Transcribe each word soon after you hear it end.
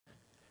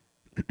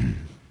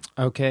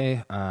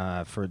Okay,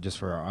 for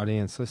our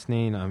audience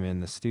listening, I'm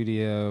in the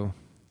studio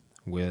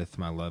with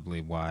my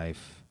lovely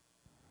wife,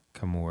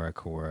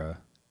 Cora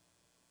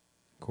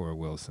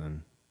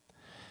Wilson,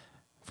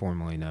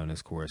 formerly known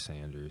as Cora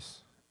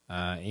Sanders,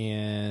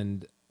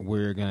 and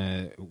we're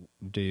gonna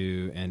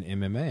do an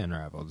MMA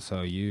Unraveled.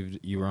 So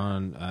you were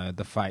on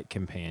the Fight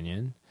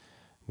Companion.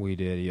 We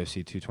did a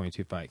UFC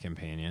 222 Fight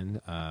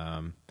Companion.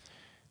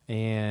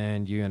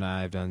 And you and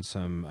I have done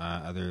some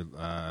other,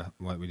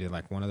 we did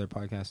like one other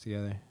podcast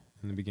together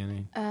in the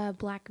beginning.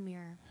 Black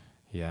Mirror.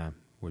 Yeah,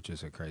 which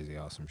is a crazy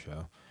awesome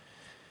show.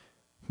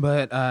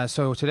 But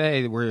so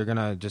today we're going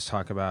to just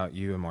talk about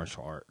you and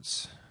martial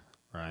arts,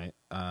 right?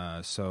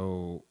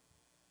 So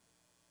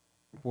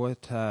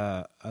what,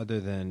 other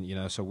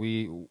than, so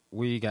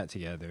we got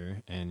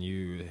together and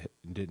you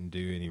didn't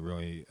do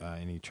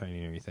any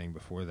training or anything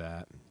before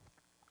that.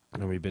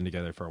 And we've been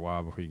together for a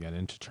while before you got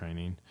into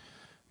training.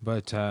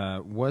 But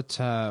what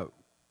do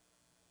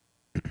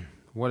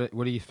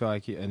you feel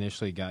like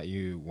initially got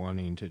you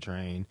wanting to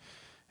train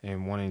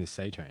and wanting to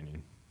stay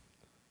training?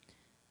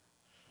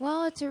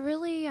 Well, it's a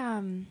really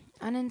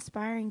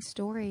uninspiring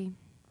story.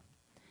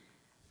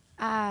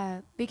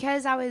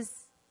 Because I was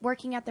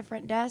working at the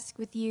front desk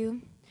with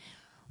you.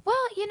 Well,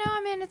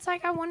 it's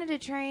like I wanted to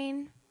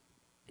train,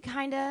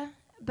 kind of,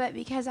 but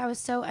because I was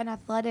so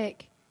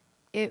unathletic,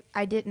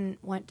 I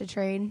didn't want to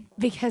train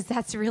because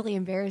that's really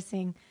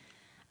embarrassing.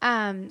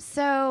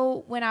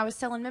 So when I was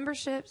selling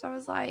memberships, I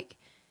was like,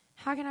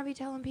 how can I be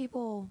telling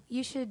people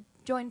you should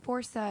join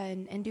Forza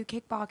and do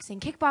kickboxing?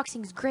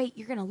 Kickboxing's great.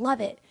 You're going to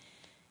love it.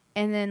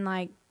 And then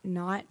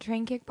not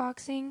train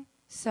kickboxing.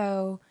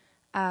 So,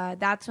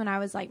 that's when I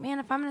was like, man,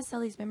 if I'm going to sell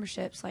these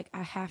memberships,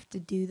 I have to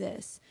do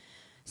this.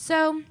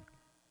 So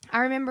I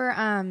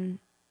remember,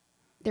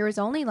 there was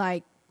only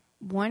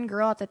one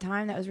girl at the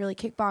time that was really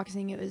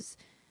kickboxing. It was,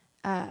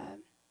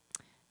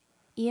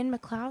 Ian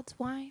McLeod's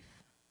wife.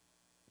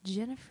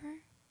 Jennifer?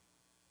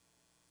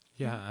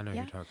 Yeah, I know who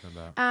you're talking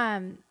about.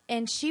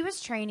 And she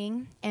was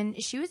training,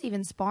 and she was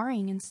even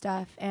sparring and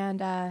stuff.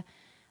 And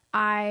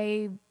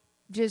I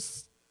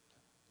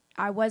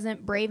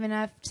wasn't brave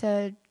enough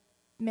to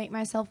make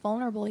myself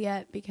vulnerable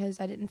yet because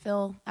I didn't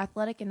feel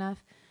athletic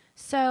enough.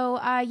 So,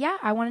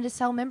 I wanted to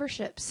sell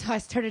memberships. So I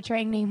started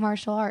training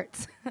martial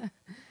arts.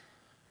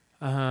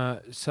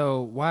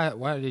 So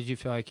why did you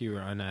feel like you were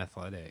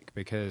unathletic?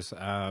 Because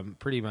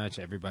pretty much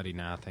everybody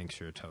now thinks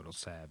you're a total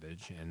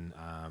savage. And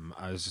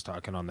I was just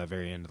talking on the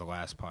very end of the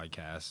last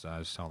podcast. I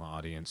was telling the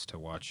audience to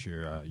watch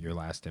your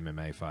last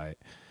MMA fight.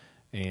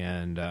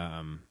 And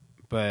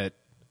but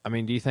I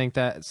mean, do you think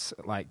that's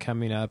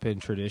coming up in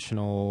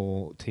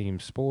traditional team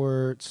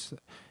sports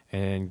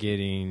and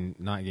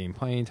not getting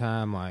playing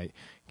time?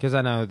 Because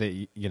I know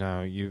that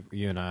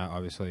you and I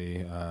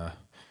obviously.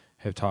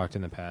 Have talked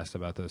in the past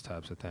about those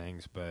types of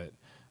things, but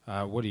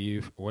why do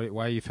you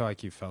feel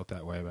like you felt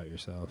that way about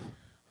yourself?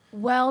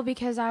 Well,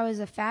 because I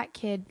was a fat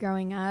kid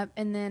growing up,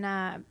 and then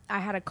I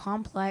had a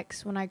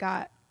complex when I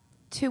got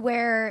to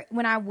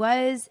when I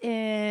was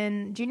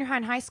in junior high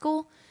and high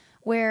school,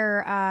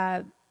 where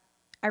I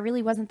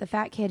really wasn't the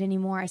fat kid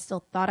anymore. I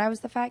still thought I was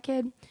the fat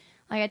kid.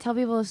 I tell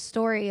people a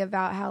story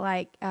about how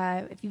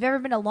if you've ever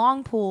been to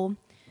Long Pool,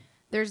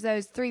 there's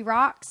those 3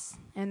 rocks,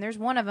 and there's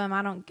one of them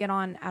I don't get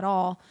on at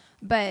all.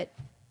 But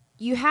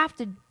you have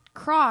to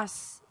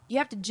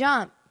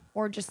jump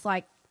or just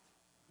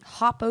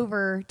hop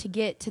over to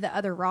get to the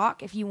other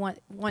rock if you want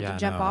to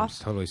jump off. I was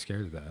totally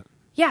scared of that.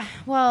 Yeah.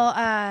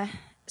 Well,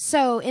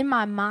 so in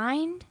my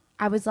mind,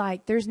 I was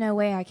like, there's no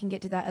way I can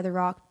get to that other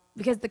rock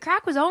because the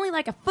crack was only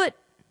a foot.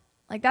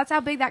 That's how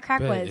big that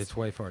crack was. It's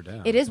way far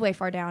down. It is way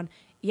far down.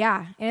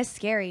 Yeah. And it's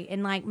scary.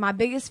 And my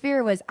biggest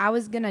fear was I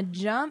was going to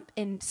jump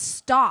and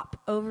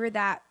stop over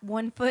that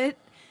 1 foot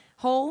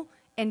hole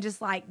and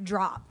just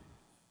drop.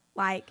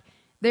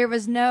 There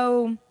was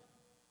no,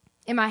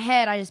 in my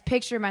head, I just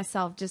pictured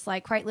myself just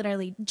quite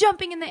literally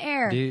jumping in the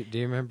air. Do you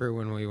remember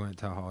when we went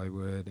to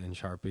Hollywood and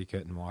Sharpie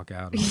couldn't walk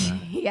out on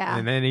that? Yeah.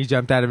 And then he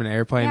jumped out of an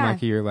airplane a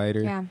year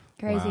later? Yeah,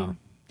 crazy. Wow.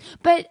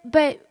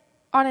 But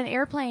on an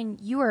airplane,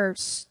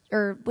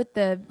 or with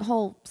the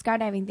whole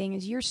skydiving thing,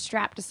 is you're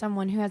strapped to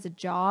someone who has a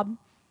job,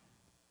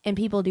 and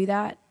people do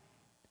that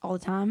all the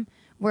time,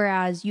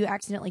 whereas you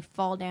accidentally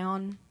fall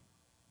down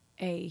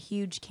a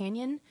huge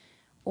canyon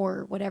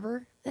or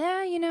whatever.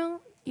 You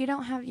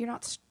don't have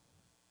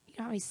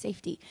any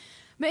safety.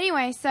 But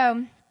anyway,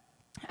 so,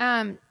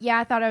 I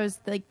thought I was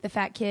the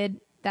fat kid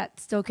that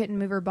still couldn't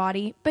move her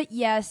body. But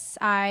yes,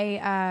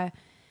 the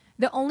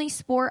only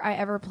sport I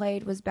ever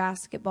played was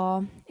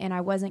basketball, and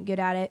I wasn't good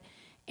at it.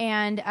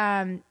 And,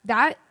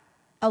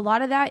 a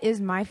lot of that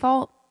is my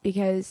fault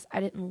because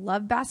I didn't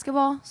love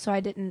basketball. So I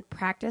didn't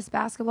practice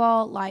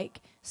basketball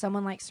like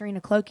someone like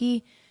Serena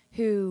Clokey,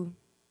 who,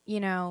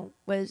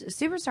 was a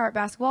superstar at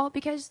basketball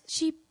because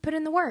she put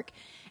in the work,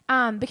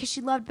 because she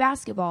loved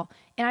basketball.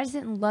 And I just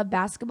didn't love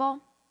basketball.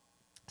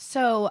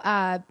 So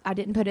I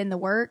didn't put in the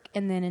work.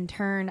 And then in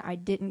turn, I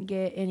didn't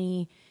get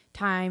any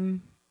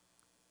time.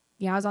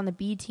 I was on the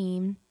B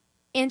team.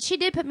 And she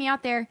did put me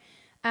out there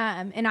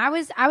And I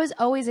was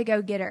always a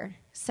go-getter.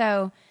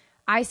 So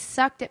I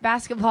sucked at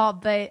basketball,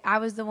 but I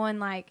was the one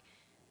like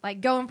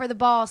going for the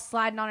ball,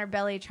 sliding on her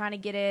belly, trying to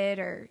get it,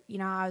 or,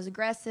 I was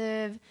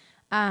aggressive.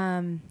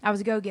 I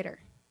was a go-getter.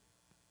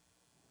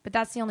 But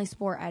that's the only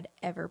sport I'd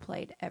ever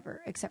played,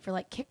 ever, except for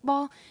like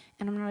kickball,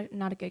 and I'm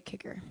not a good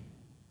kicker.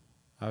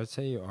 I would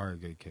say you are a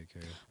good kicker.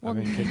 Well,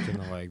 I've been kicked in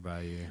the leg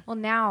by you. Well,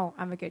 now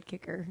I'm a good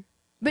kicker.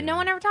 But no Yeah.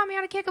 one ever taught me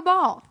how to kick a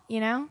ball,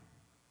 You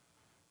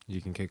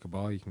can kick a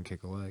ball, you can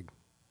kick a leg.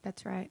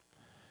 That's right.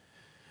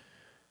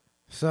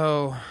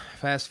 So,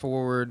 fast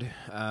forward,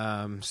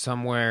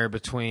 somewhere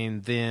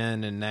between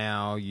then and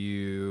now,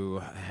 you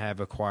have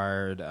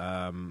acquired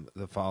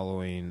the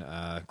following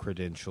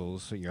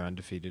credentials. You're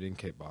undefeated in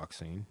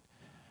kickboxing.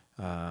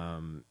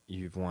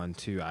 You've won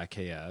 2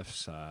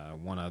 IKFs.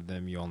 One of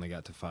them you only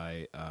got to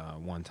fight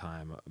one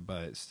time,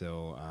 but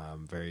still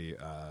very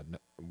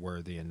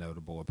worthy and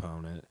notable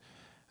opponent.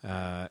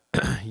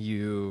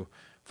 You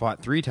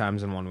fought 3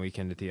 times in one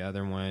weekend at the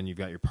other one. You've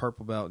got your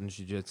purple belt in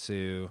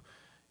jiu-jitsu.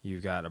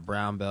 You've got a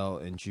brown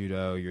belt in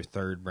judo, your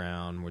 3rd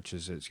brown, which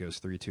is it goes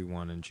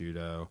 3-2-1 in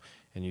judo,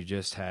 and you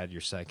just had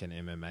your 2nd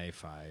MMA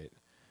fight.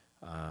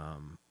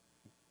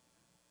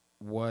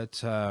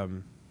 What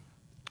do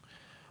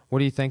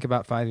you think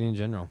about fighting in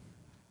general,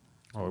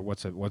 or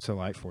what's it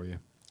like for you?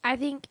 I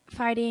think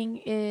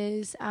fighting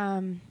is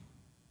fun,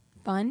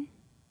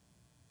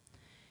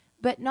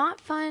 but not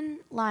fun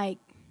like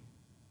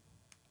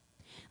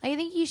I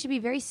think you should be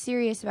very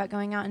serious about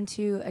going out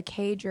into a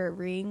cage or a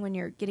ring when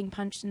you're getting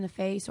punched in the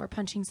face or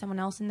punching someone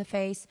else in the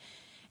face.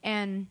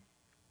 And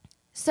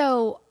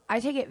so I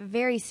take it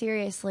very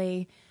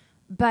seriously,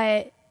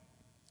 but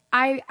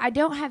I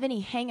don't have any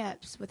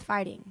hang-ups with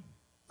fighting.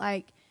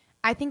 Like,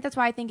 I think that's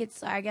why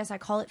I guess I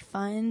call it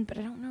fun, but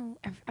I don't know.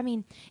 I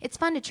mean, it's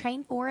fun to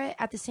train for it.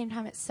 At the same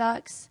time, it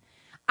sucks.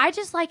 I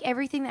just like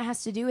everything that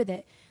has to do with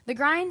it. The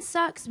grind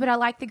sucks, but I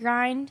like the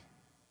grind.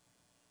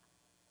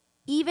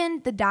 Even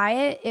the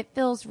diet, it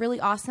feels really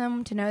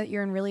awesome to know that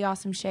you're in really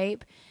awesome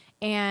shape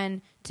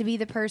and to be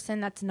the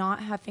person that's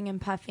not huffing and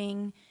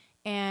puffing.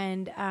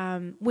 And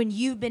when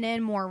you've been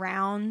in more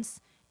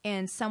rounds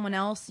and someone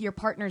else, your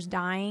partner's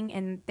dying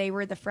and they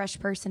were the fresh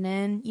person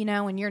in,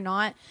 and you're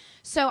not.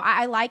 So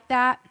I like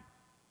that.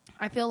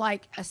 I feel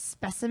like a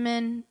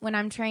specimen when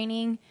I'm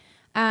training.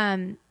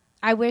 I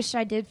wish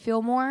I did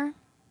feel more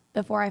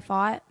before I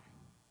fought.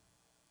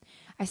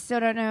 I still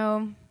don't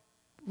know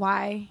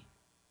why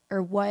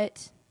or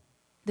what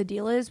the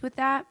deal is with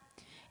that,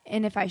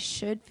 and if I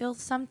should feel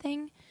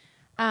something.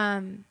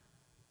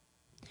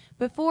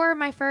 Before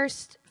my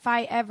first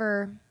fight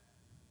ever,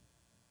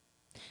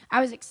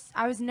 I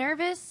was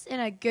nervous in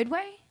a good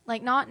way,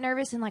 like not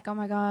nervous and like, oh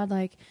my God,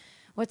 like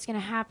what's gonna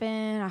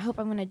happen? I hope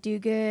I'm gonna do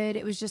good.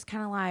 It was just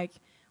kind of like,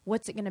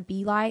 what's it gonna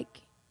be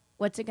like?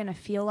 What's it gonna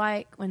feel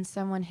like when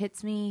someone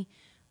hits me?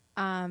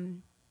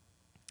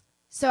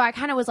 So I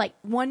kind of was like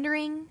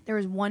wondering. There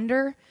was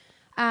wonder.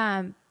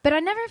 But I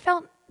never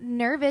felt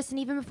nervous, and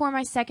even before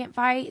my second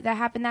fight that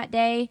happened that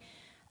day,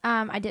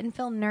 I didn't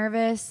feel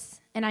nervous,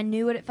 and I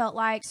knew what it felt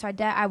like, so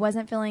I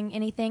wasn't feeling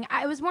anything.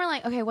 It was more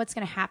like, okay, what's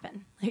going to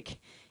happen? Like,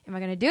 am I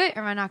going to do it,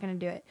 or am I not going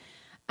to do it?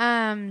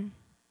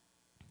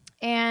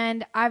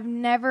 And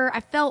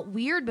I felt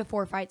weird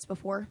before fights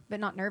before,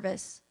 but not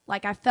nervous.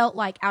 Like, I felt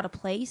like out of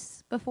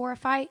place before a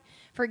fight.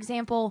 For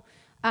example,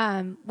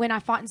 when I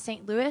fought in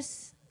St.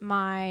 Louis,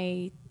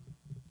 my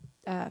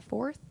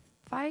 4th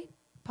fight,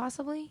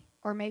 possibly,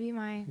 or maybe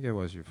It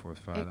was your 4th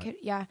fight. Could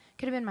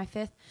have been my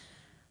 5th.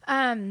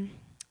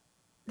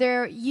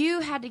 You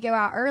had to go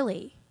out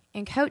early,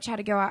 and coach had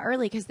to go out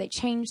early because they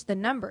changed the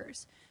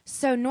numbers.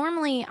 So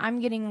normally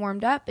I'm getting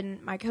warmed up,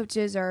 and my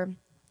coaches I'm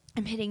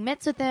hitting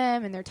mitts with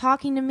them, and they're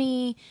talking to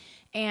me,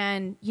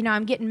 and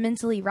I'm getting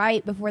mentally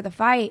right before the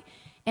fight.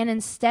 And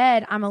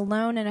instead, I'm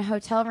alone in a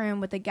hotel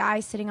room with a guy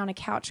sitting on a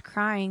couch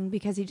crying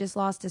because he just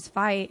lost his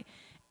fight.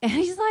 And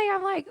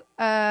I'm like,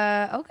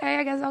 okay,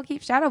 I guess I'll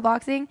keep shadow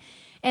boxing.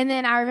 And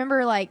then I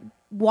remember like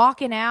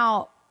walking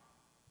out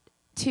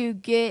to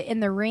get in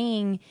the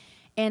ring,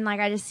 and like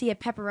I just see a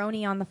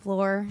pepperoni on the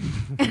floor,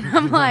 and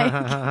I'm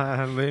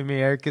like,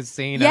 Lumiere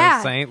Casino,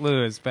 Yeah. St.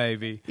 Louis,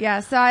 baby.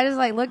 yeah. So I just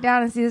like look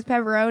down and see this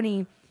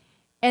pepperoni,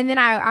 and then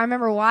I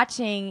remember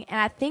watching, and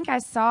I think I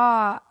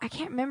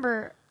can't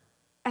remember,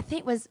 I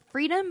think it was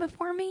Freedom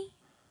before me.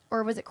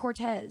 Or was it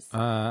Cortez?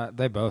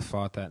 They both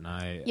fought that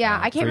night. Yeah,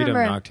 I can't Freedom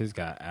remember. knocked his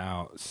guy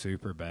out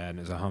super bad, and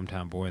it was a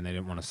hometown boy, and they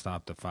didn't want to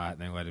stop the fight,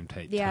 and they let him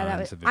take Yeah, that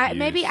tons was. of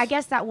abuse. I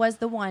guess that was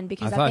the one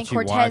because I I, thought think you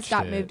Cortez watched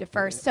got it. moved to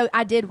first, so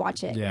I did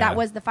watch it. Yeah. That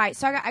was the fight.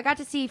 So I got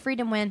to see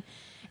Freedom win,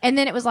 and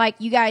then it was like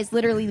you guys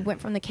literally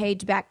went from the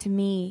cage back to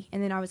me,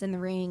 and then I was in the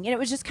ring, and it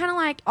was just kind of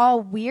like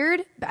all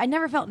weird. But I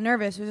never felt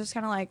nervous. It was just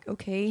kind of like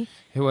okay.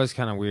 It was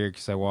kind of weird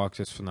because they walked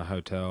us from the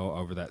hotel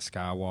over that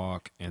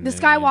skywalk, and The then,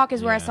 skywalk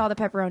is where I yeah. saw the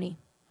pepperoni.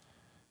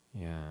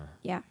 Yeah,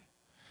 Yeah.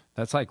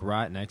 that's like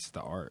right next to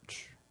the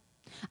arch.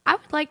 I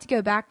would like to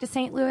go back to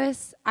St.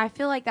 Louis. I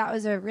feel like that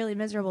was a really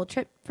miserable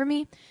trip for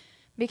me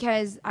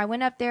because I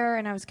went up there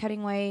and I was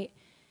cutting weight,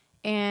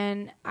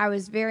 and I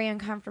was very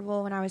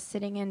uncomfortable when I was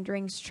sitting in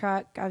Dring's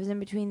truck. I was in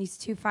between these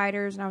two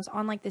fighters, and I was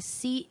on like the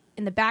seat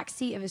in the back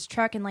seat of his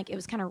truck, and like it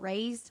was kind of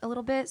raised a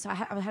little bit, so I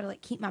had to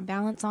like keep my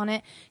balance on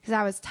it because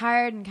I was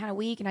tired and kind of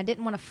weak, and I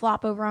didn't want to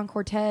flop over on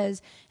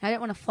Cortez, and I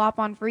didn't want to flop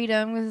on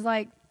Freedom because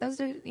like those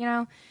two, you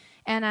know,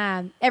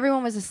 and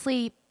everyone was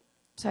asleep,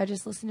 so I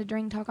just listened to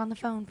Dring talk on the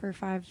phone for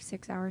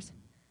 5-6 hours.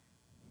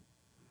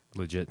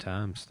 Legit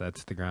times.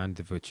 That's the grind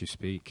of which you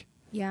speak.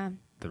 Yeah.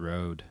 The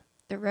road.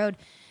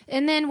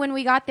 And then when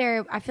we got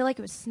there, I feel like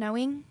it was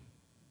snowing.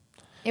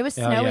 It was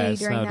snowy it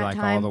during snowed that like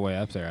time. all the way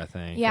up there, I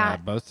think. Yeah.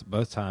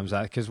 Both times.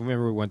 Because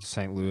remember we went to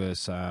St.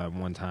 Louis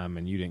one time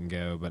and you didn't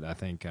go, but I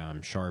think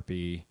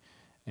Sharpie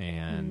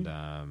and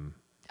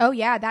Oh,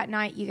 yeah. That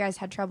night you guys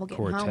had trouble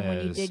getting Cortez. home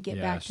when you did get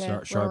back to Little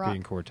Sharpie Rock.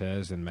 and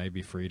Cortez and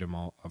maybe Freedom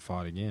all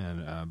fought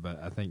again.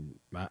 But I think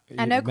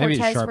I know maybe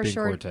Cortez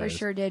Sharpie for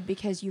sure did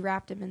because you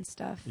wrapped him and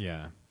stuff.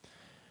 Yeah.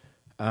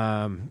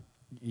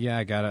 Yeah,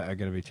 I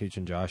gotta be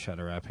teaching Josh how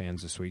to wrap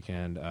hands this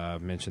weekend.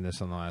 Mentioned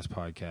this on the last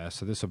podcast,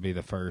 so this will be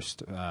the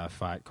first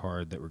fight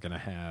card that we're gonna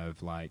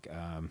have. Like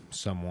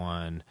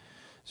someone.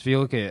 So if you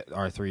look at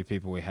our 3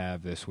 people we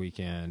have this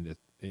weekend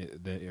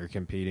that are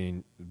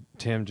competing,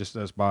 Tim just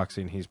does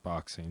boxing. He's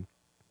boxing.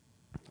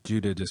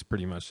 Judah just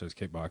pretty much does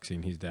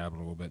kickboxing. He's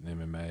dabbled a little bit in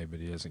MMA, but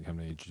he doesn't come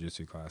to any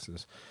jiu-jitsu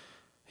classes.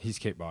 He's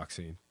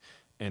kickboxing,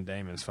 and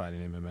Damon's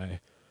fighting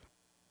MMA.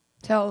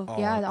 So, All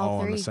 3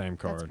 on the same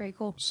card. That's pretty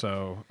cool.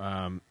 So,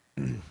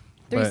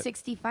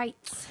 360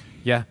 fights.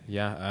 Yeah.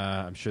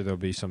 I'm sure there'll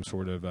be some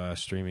sort of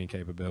streaming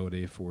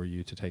capability for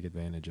you to take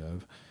advantage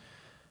of.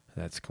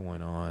 That's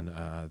going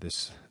on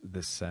this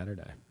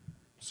Saturday.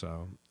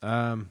 So,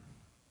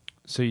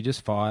 so you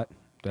just fought.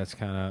 That's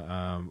kind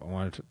of I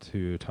wanted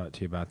to talk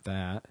to you about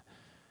that.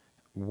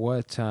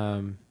 What?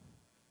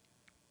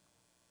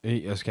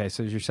 Okay,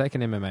 so your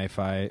second MMA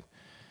fight.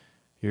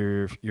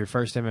 Your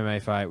first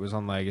MMA fight was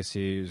on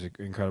Legacy. It was an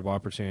incredible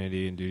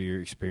opportunity, and due to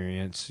your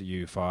experience,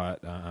 you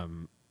fought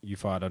an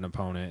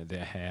opponent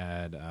that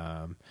had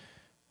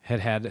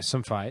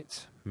some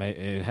fights.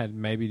 It had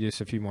maybe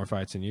just a few more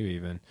fights than you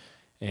even,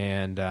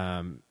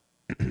 and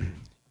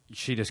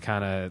she just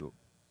kind of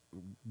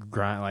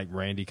grind like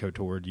Randy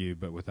Coutured you,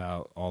 but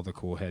without all the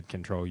cool head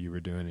control you were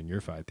doing in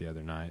your fight the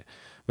other night.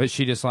 But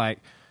she just like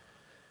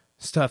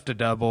stuffed a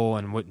double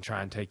and wouldn't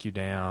try and take you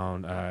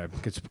down,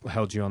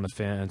 held you on the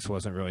fence,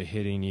 wasn't really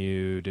hitting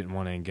you, didn't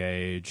want to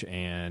engage,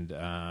 and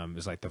it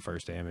was like the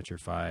first amateur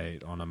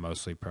fight on a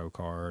mostly pro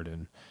card,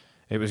 and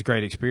it was a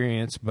great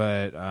experience,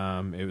 but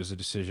it was a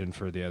decision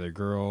for the other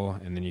girl,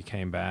 and then you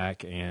came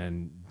back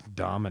and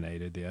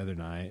dominated the other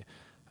night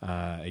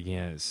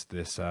against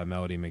this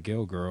Melody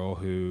McGill girl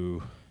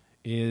who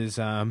is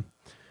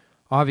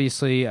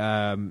obviously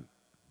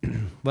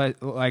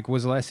like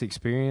was less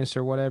experienced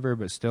or whatever,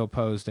 but still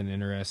posed an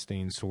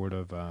interesting sort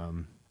of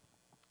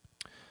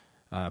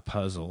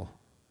puzzle,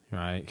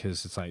 right?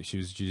 Because it's like she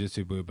was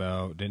jiu-jitsu blue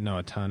belt, didn't know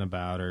a ton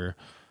about her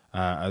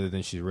other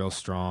than she's real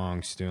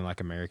strong. She's doing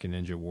like American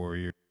Ninja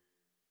Warrior.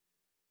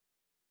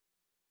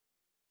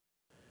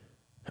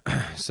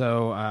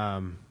 So,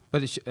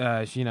 but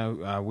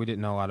we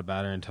didn't know a lot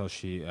about her until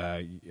she,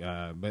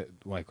 but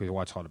like we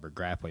watched a lot of her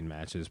grappling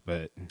matches.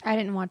 But I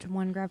didn't watch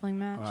one grappling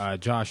match.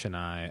 Josh and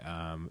I,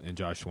 and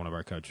Josh is one of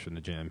our coaches from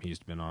the gym. He's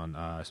been on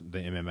the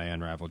MMA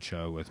Unraveled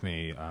show with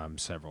me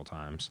several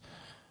times.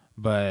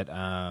 But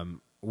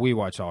we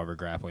watched all of her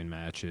grappling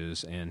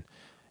matches, and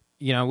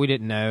we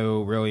didn't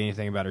know really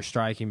anything about her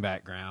striking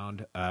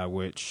background,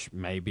 which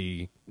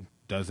maybe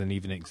doesn't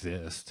even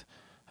exist.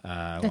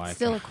 That's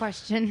still a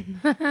question.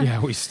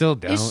 Yeah, we still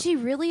don't. Is she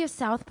really a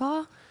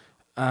southpaw?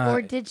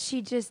 Or did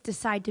she just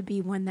decide to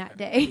be one that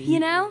day,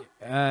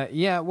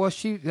 Yeah, well,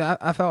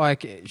 I felt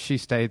like she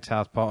stayed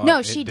southpaw.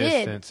 No, she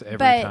did. Every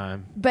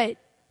time. But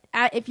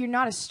if you're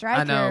not a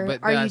striker, I know, but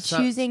are you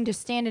choosing to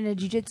stand in a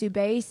jiu-jitsu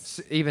base?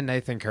 Even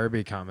Nathan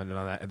Kirby commented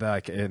on that.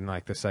 Like in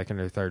like the second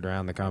or third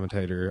round, the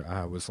commentator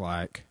was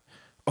like,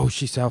 "Oh,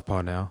 she's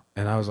southpaw now,"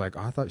 and I was like,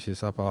 "Oh, I thought she was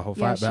southpaw the whole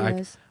fight." She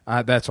was.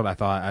 That's what I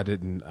thought. I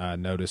didn't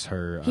notice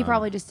her. He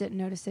probably just didn't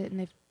notice it in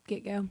the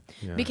get-go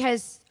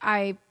because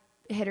I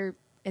hit her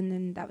and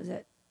then that was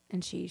it,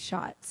 and she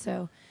shot.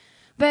 So,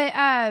 but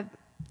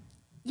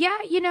yeah,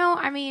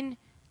 I mean,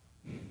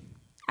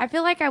 I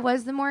feel like I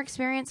was the more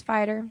experienced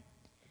fighter,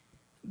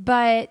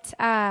 but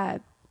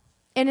and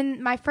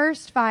in my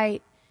first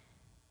fight,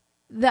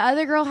 the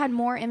other girl had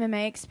more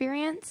MMA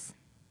experience,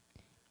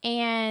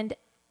 and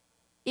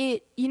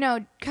it,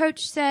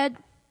 Coach said,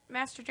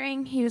 Master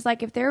Dring, he was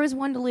like, if there was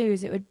one to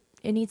lose, it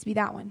needs to be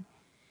that one.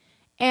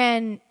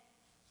 And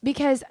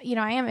because,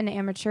 I am an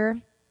amateur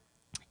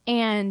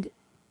and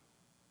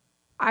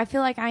I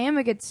feel like I am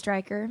a good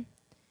striker.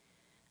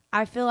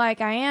 I feel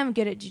like I am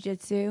good at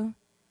jiu-jitsu,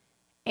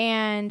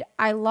 and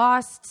I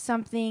lost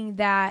something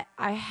that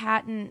I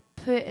hadn't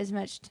put as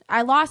much.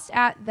 I lost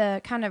at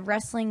the kind of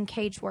wrestling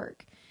cage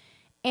work.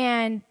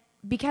 And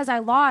because I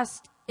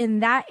lost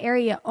in that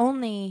area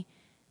only,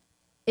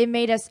 it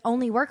made us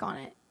only work on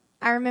it.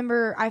 I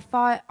remember I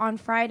fought on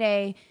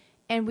Friday,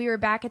 and we were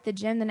back at the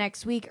gym the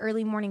next week,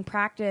 early morning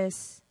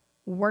practice,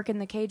 working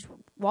the cage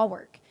wall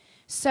work.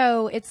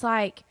 So it's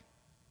like,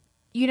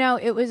 you know,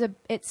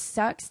 it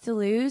sucks to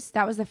lose.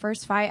 That was the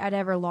first fight I'd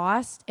ever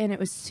lost, and it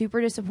was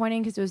super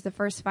disappointing because it was the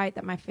first fight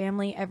that my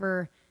family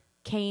ever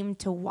came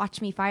to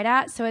watch me fight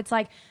at. So it's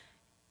like,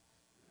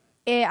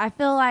 I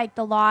feel like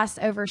the loss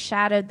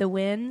overshadowed the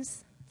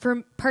wins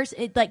for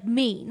like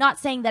me. Not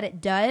saying that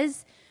it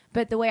does,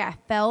 but the way I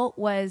felt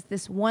was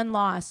this one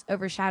loss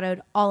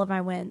overshadowed all of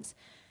my wins.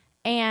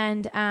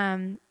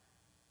 And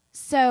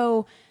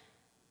so,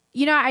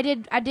 you know, I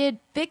did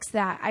fix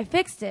that. I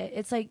fixed it.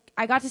 It's like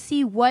I got to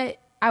see what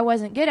I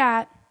wasn't good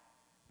at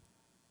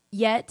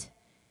yet,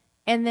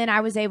 and then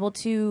I was able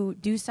to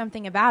do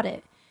something about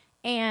it.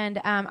 And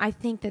I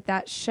think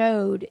that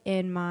showed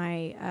in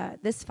my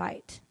this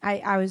fight.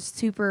 I was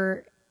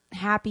super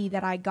happy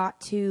that I got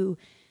to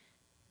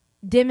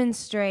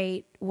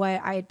demonstrate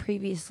what I had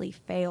previously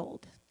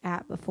failed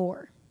at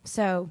before.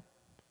 So,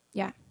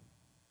 yeah.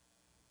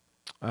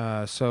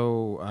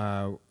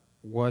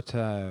 What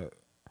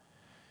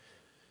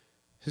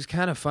it's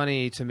kind of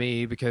funny to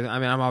me because I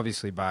mean I'm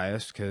obviously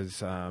biased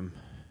because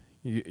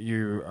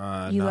you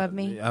love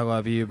me. I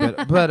love you,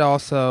 but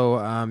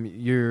also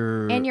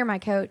you're my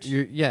coach.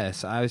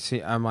 Yes, I see.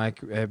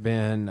 Have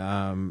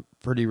been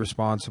pretty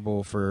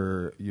responsible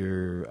for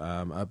your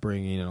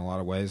upbringing in a lot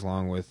of ways,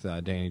 along with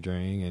Danny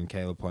Dring and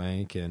Caleb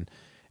Plank and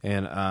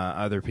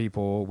other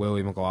people.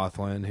 Willie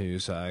McLaughlin,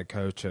 who's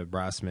coach of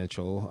Bryce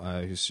Mitchell,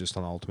 who's just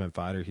on Ultimate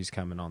Fighter. He's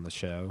coming on the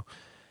show.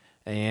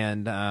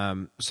 And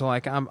so,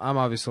 like, I'm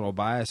obviously a little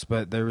biased,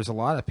 but there was a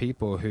lot of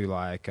people who,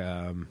 like,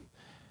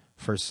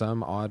 for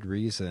some odd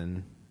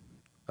reason,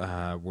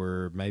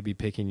 were maybe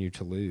picking you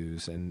to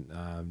lose.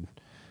 And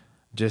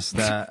just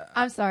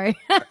I'm sorry.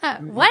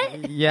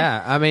 What?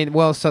 Yeah, I mean,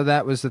 well, so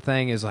that was the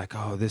thing is like,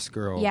 oh, this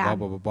girl, yeah. blah,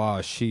 blah, blah,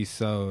 blah, she's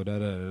so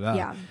da-da-da-da.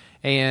 Yeah.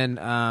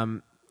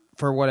 And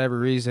for whatever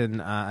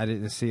reason, I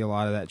didn't see a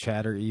lot of that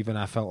chatter. Even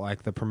I felt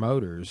like the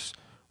promoters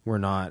were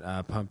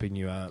not pumping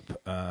you up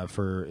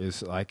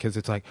because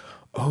it's like,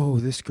 oh,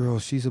 this girl,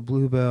 she's a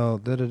blue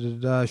belt, da da da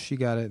da. She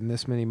got it in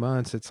this many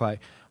months. It's like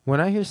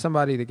when I hear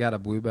somebody that got a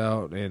blue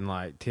belt in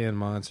like 10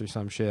 months or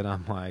some shit,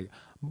 I'm like,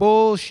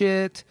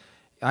 bullshit.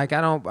 Like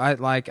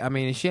I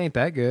mean, she ain't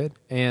that good,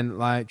 and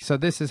like so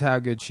this is how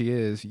good she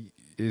is.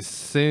 As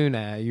soon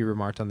as you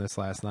remarked on this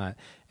last night,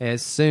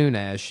 as soon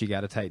as she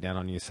got a takedown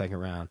on you second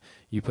round,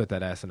 you put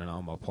that ass in an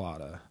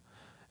omoplata.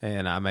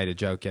 And I made a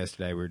joke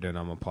yesterday. We were doing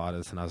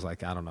omoplatas, and I was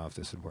like, I don't know if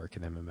this would work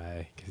in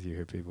MMA because you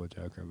hear people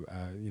joke,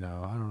 I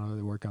don't know,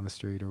 they work on the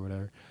street or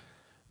whatever.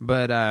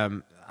 But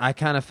I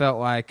kind of felt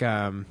like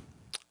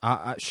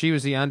she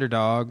was the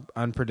underdog,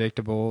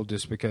 unpredictable,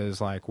 just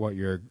because like why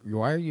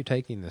are you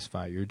taking this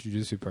fight? You're a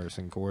jiu-jitsu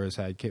person. Cora's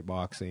had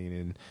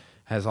kickboxing and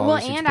has all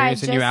this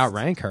experience, and you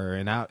outrank her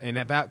and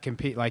about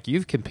compete like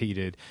you've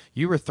competed.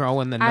 You were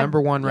throwing the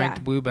number one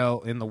ranked blue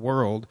belt in the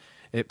world.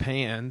 It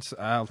pans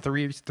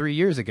 3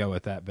 years ago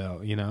at that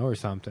belt, or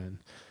something.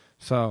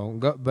 So,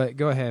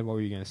 go ahead. What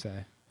were you going to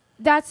say?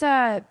 That's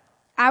I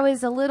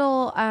was a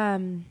little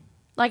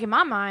like in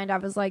my mind, I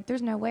was like,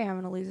 "There's no way I'm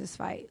going to lose this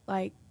fight."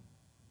 Like,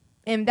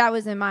 and that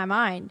was in my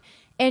mind.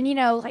 And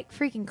like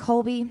freaking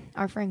Colby,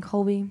 our friend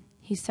Colby,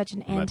 he's such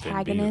an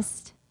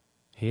antagonist.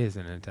 He is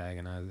an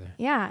antagonizer.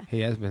 Yeah, he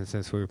has been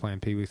since we were playing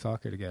Pee Wee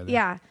soccer together.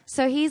 Yeah,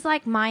 so he's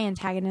like my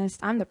antagonist.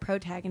 I'm the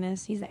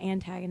protagonist. He's the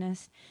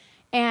antagonist.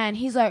 And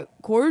he's like,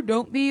 Corey,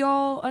 don't be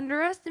all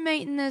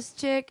underestimating this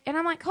chick. And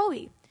I'm like,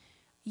 Colby,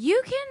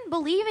 you can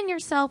believe in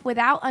yourself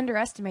without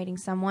underestimating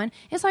someone.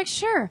 It's like,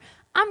 sure,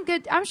 I'm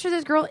good. I'm sure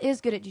this girl is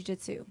good at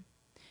jiu-jitsu.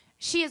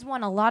 She has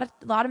won a lot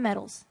of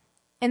medals,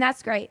 and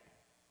that's great.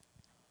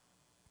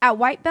 At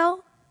white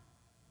belt,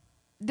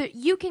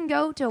 you can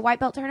go to a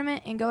white belt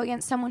tournament and go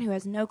against someone who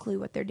has no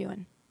clue what they're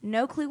doing.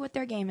 No clue what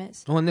their game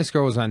is. Well, and this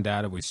girl was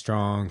undoubtedly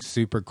strong,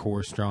 super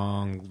core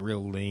strong,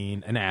 real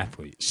lean, an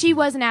athlete. She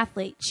was an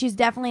athlete. She's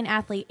definitely an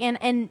athlete.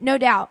 And no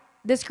doubt,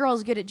 this girl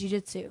is good at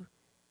jiu-jitsu.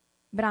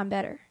 But I'm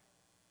better.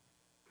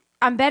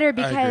 I'm better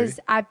because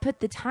I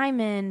put the time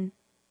in.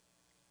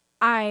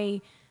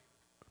 I'm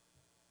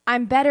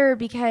better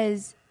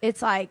because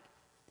it's like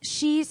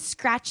she's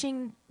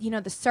scratching,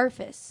 the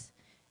surface.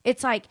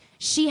 It's like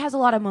she has a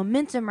lot of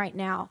momentum right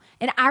now.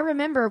 And I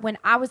remember when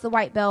I was the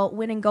white belt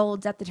winning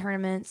golds at the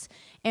tournaments,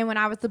 and when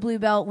I was the blue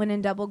belt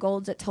winning double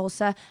golds at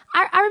Tulsa.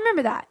 I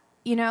remember that.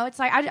 It's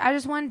like I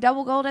just won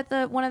double gold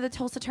at one of the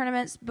Tulsa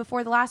tournaments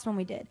before the last one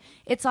we did.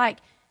 It's like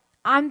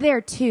I'm there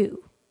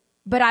too,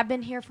 but I've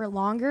been here for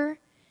longer,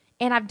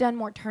 and I've done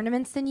more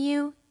tournaments than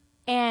you,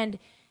 and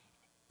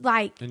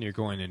like. And you're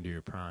going into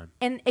your prime.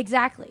 And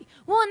exactly.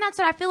 Well, and that's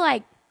what I feel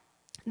like.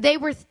 They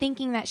were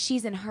thinking that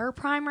she's in her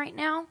prime right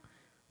now.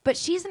 But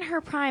she's in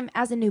her prime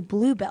as a new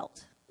blue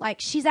belt.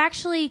 Like, she's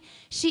actually,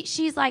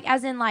 she's like,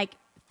 as in like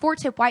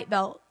 4-tip white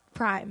belt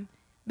prime.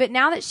 But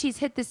now that she's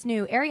hit this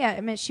new area,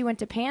 I mean, she went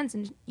to Pans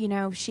and,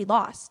 she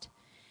lost.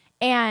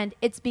 And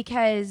it's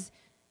because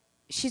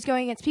she's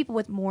going against people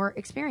with more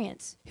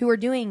experience who are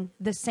doing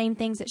the same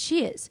things that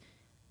she is.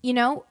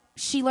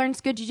 She learns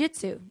good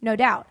jiu-jitsu, no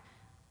doubt.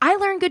 I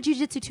learned good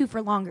jiu-jitsu too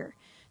for longer.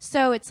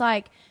 So it's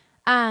like,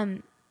 so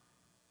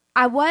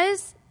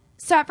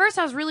at first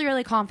I was really,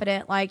 really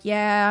confident. Like,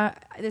 yeah,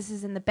 this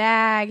is in the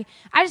bag.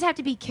 I just have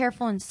to be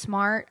careful and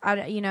smart,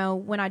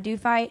 when I do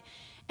fight.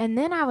 And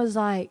then I was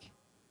like,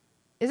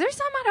 is there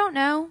something I don't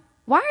know?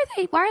 Why are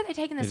they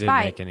taking this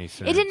fight? It didn't make any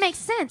sense. It didn't make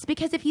sense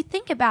because if you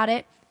think about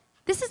it,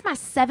 this is my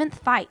 7th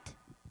fight.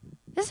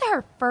 This is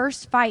her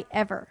first fight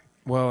ever.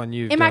 Well, and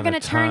you've done a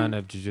ton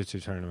of jiu-jitsu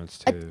tournaments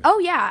too. Oh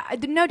yeah,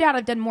 no doubt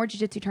I've done more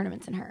jiu-jitsu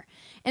tournaments than her.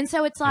 And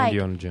so it's like, and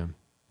you own a gym.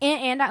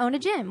 And I own a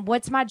gym.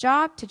 What's my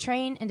job? To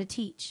train and to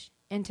teach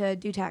and to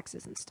do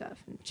taxes and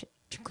stuff and to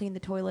clean the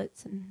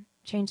toilets and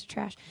change the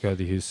trash. Go to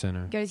the Hughes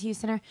Center.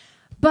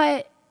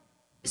 But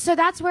so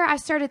that's where I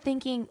started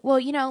thinking,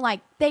 well,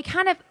 like they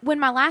kind of, when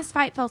my last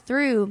fight fell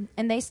through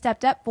and they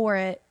stepped up for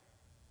it,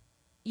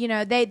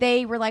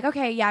 they were like,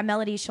 okay, yeah,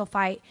 Melody, she'll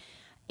fight.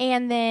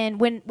 And then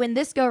when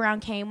this go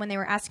around came, when they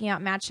were asking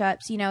out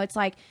matchups, it's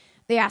like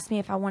they asked me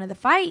if I wanted to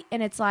fight,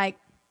 and it's like,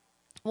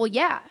 well,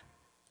 yeah,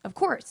 of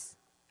course.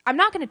 I'm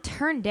not going to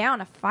turn down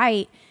a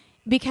fight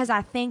because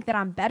I think that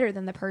I'm better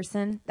than the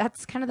person.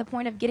 That's kind of the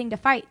point of getting to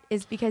fight,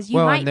 is because you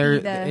might be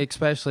the...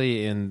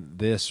 especially in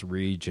this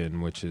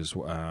region, which is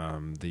what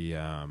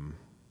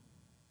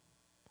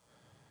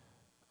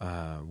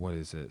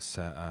is it?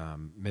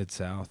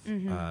 Mid-South,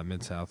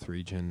 Mid-South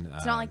region.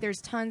 It's not like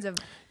there's tons of...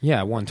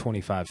 Yeah,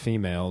 125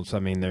 females. I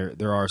mean,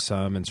 there are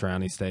some in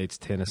surrounding states,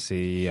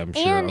 Tennessee, I'm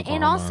sure Oklahoma.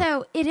 And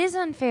also, it is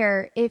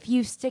unfair if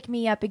you stick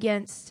me up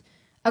against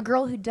a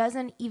girl who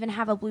doesn't even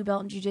have a blue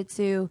belt in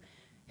jiu-jitsu,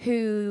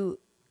 who,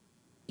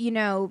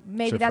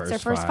 maybe that's their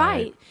first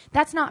fight.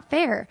 That's not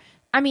fair.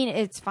 I mean,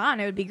 it's fun.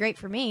 It would be great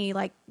for me,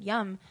 like,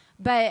 yum.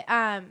 But...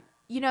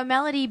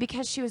 Melody,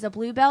 because she was a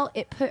blue belt,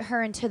 it put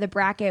her into the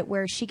bracket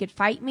where she could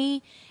fight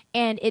me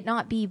and it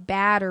not be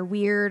bad or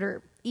weird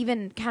or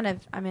even kind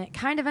of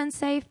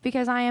unsafe,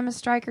 because I am a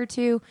striker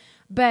too.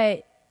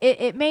 But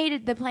it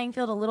made the playing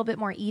field a little bit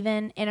more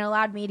even, and it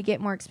allowed me to get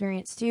more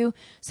experience too.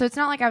 So it's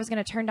not like I was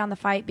going to turn down the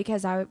fight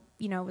because I,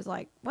 was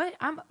like, what?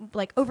 I'm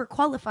like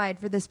overqualified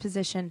for this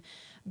position.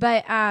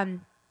 But,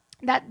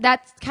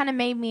 that kind of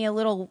made me a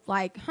little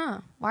like,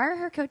 why are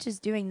her coaches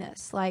doing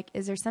this? Like,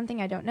 is there something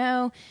I don't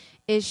know?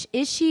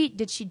 Did she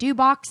do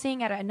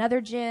boxing at another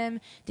gym?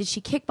 Did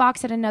she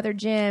kickbox at another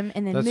gym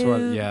and then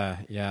move?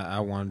 I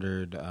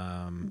wondered.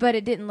 But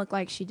it didn't look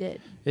like she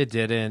did. It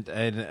didn't.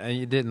 And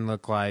it didn't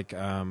look like,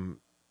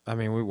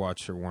 we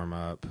watched her warm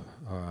up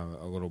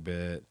a little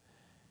bit,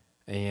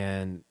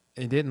 and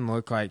it didn't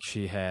look like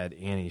she had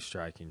any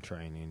striking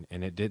training,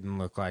 and it didn't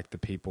look like the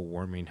people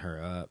warming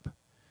her up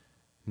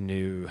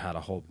knew how to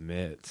hold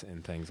mitts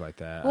and things like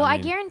that. Well, I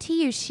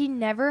guarantee you she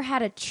never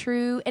had a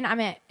true, and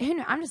who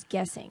knows, I'm just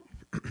guessing,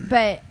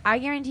 but I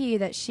guarantee you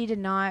that she did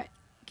not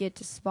get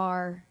to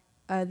spar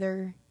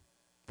other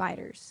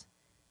fighters.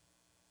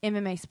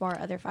 MMA spar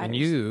other fighters. And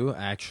you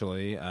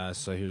actually,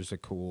 so here's a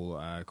cool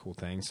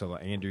thing. So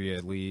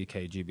Andrea Lee,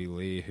 KGB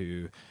Lee,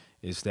 who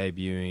is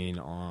debuting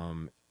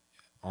on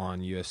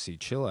UFC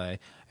Chile,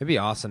 it'd be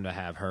awesome to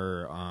have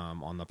her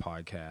on the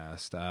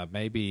podcast.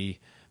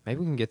 Maybe we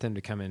can get them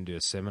to come in and do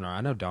a seminar. I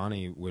know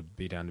Donnie would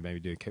be down to maybe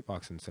do a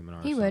kickboxing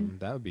seminar. He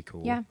would. That would be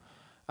cool. Yeah.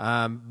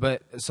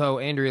 But so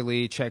Andrea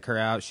Lee, check her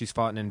out. She's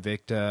fought in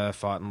Invicta,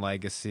 fought in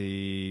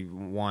Legacy,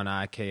 won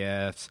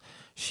IKFs.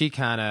 She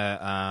kind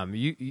of,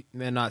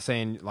 and not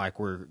saying like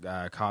we're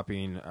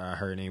copying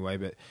her in any way,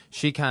 but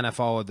she kind of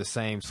followed the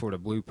same sort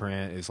of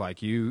blueprint. Is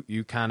like you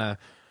kind of,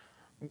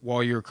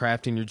 while you were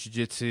crafting your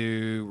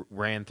jiu-jitsu,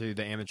 ran through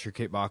the amateur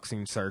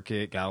kickboxing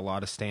circuit, got a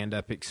lot of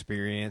stand-up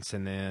experience,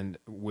 and then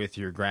with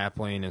your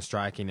grappling and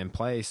striking in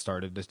place,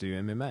 started to do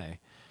MMA.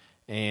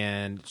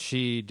 And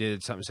she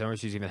did something similar.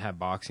 She's even had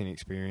boxing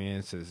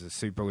experience as a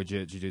super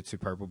legit jiu-jitsu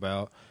purple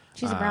belt.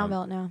 She's a brown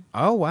belt now.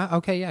 Oh, wow.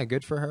 Okay, yeah,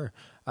 good for her.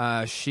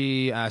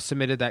 She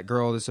submitted that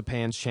girl as a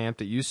Pans champ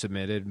that you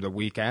submitted the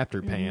week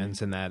after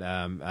Pans in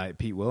that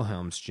Pete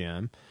Wilhelm's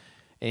gym.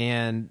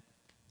 And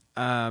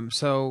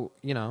so,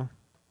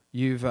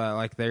 you've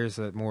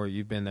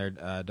you've been there,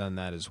 done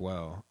that as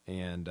well,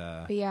 and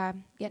but yeah,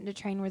 getting to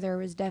train with her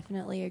was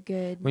definitely a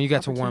good. When you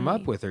got to warm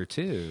up with her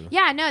too.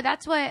 Yeah, no,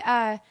 that's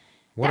what.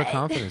 What a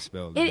confidence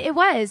builder! It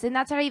was, and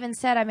that's what I even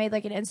said. I made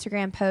like an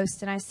Instagram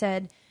post, and I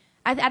said,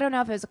 I don't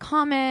know if it was a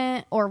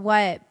comment or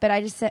what, but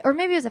I just said, or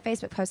maybe it was a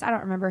Facebook post. I don't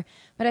remember,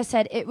 but I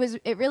said it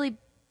really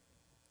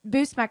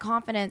boosted my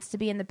confidence to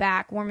be in the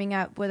back warming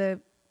up with a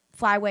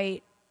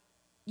flyweight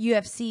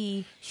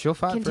UFC she'll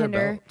fight contender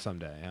for a belt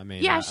someday.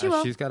 Yeah, she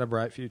will. She's got a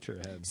bright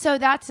future ahead. So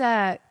that's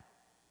and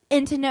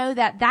to know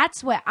that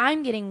that's what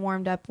I'm getting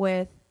warmed up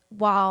with,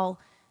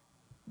 while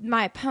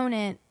my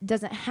opponent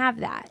doesn't have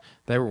that.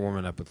 They were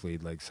warming up with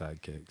lead leg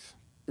side kicks.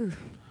 Ooh.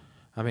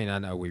 I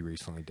know we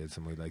recently did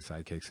some lead leg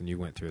side kicks, and you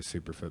went through a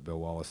Superfoot Bill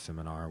Wallace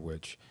seminar,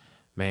 which,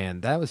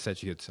 man, that was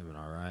such a good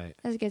seminar, right?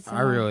 That was a good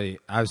seminar.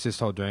 I was just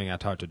told I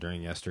talked to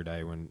Dring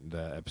yesterday when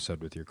the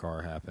episode with your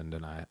car happened,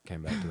 and I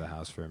came back to the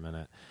house for a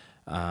minute.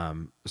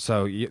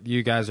 So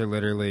you guys are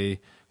literally,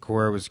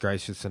 Cora was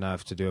gracious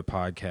enough to do a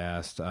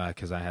podcast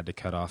because I had to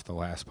cut off the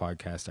last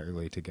podcast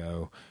early to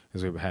go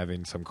because we were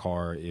having some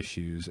car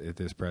issues at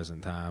this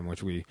present time,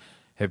 which we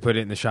had put it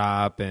in the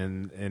shop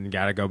and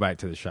got to go back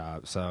to the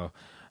shop. So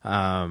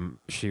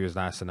she was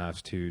nice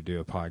enough to do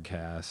a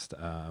podcast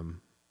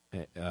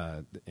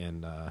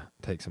and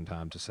take some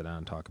time to sit down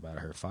and talk about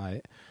her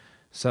fight.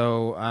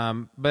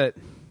 So, but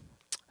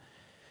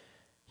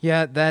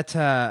yeah, that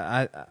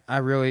I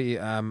really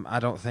I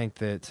don't think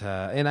that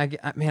and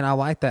I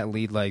like that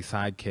lead leg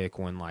side kick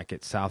when like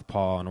it's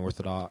southpaw and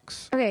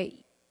orthodox.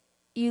 Okay,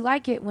 you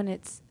like it when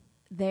it's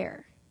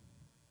there.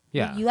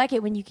 Yeah, You like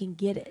it when you can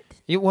get it.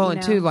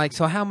 And too, like,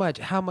 so how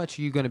much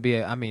are you going to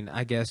be? I mean,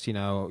 I guess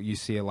you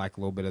see like a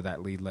little bit of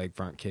that lead leg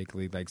front kick,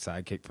 lead leg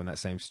side kick from that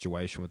same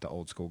situation with the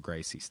old school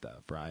Gracie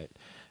stuff, right?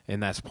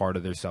 And that's part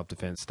of their self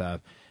defense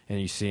stuff.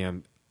 And you see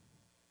them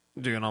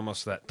doing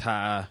almost that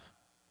tie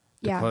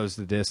to close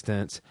the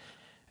distance,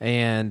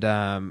 and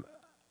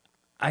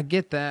I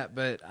get that,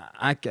 but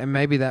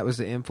maybe that was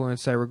the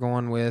influence they were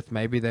going with.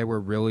 Maybe they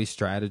were really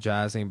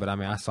strategizing, but I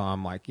mean, I saw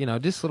them like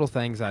just little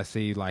things I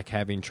see, like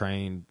having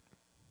trained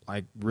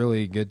like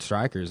really good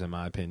strikers, in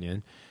my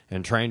opinion,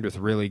 and trained with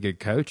really good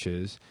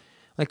coaches.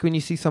 Like when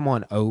you see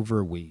someone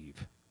overweave,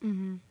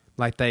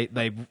 like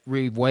they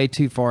read way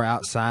too far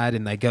outside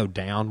and they go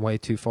down way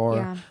too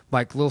far,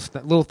 like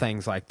little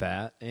things like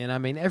that. And I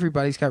mean,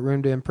 everybody's got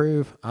room to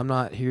improve. I'm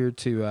not here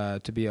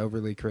to be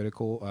overly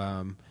critical,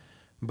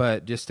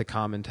 but just to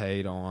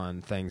commentate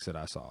on things that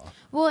I saw.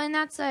 Well, and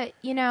that's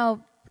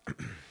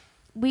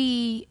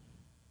we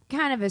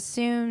kind of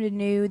assumed and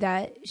knew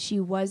that she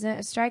wasn't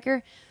a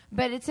striker.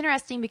 But it's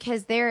interesting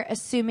because they're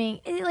assuming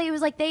it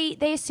was like they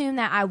assume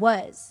that I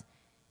was,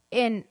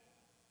 and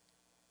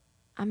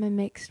I'm a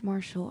mixed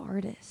martial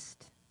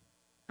artist.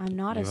 I'm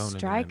not a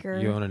striker.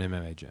 You own an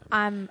MMA gym.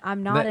 I'm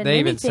not an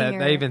anythinger.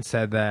 They even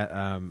said that.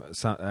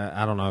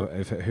 I don't know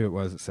who it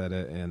was that said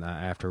it, and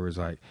afterwards,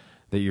 like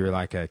that you were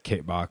like a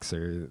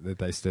kickboxer, that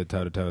they stood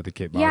toe to toe with the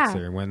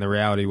kickboxer, and when the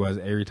reality was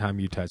every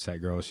time you touched that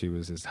girl, she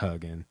was just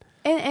hugging.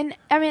 And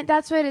I mean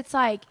that's what it's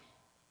like.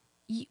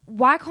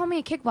 Why call me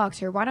a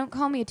kickboxer? Why don't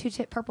call me a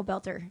two-tip purple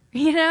belter?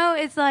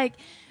 It's like,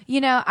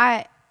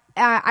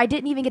 I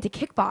didn't even get to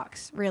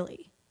kickbox,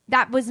 really.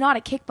 That was not a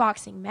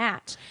kickboxing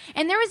match.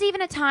 And there was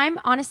even a time,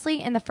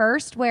 honestly, in the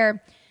first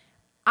where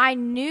I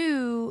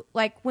knew,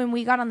 like, when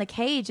we got on the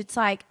cage, it's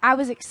like I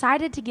was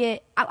excited to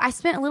I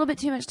spent a little bit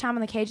too much time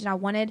on the cage than I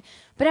wanted,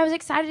 but I was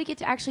excited to get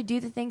to actually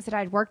do the things that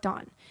I'd worked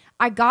on.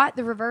 I got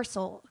the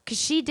reversal because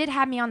she did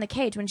have me on the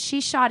cage. When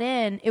she shot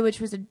in,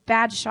 which was a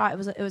bad shot, it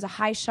was a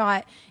high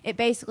shot. It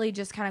basically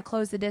just kind of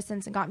closed the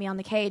distance and got me on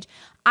the cage.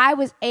 I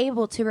was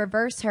able to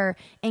reverse her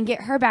and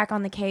get her back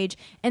on the cage.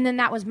 And then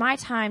that was my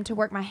time to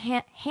work my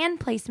hand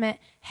placement,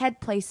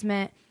 head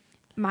placement,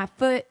 my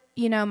foot,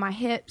 my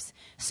hips.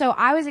 So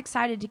I was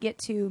excited to get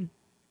to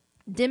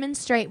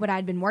demonstrate what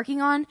I'd been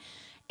working on.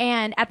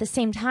 And at the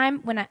same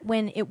time, when I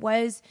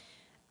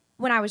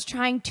was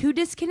trying to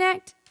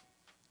disconnect,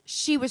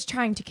 she was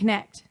trying to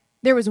connect.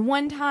 There was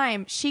one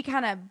time she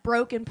kind of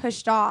broke and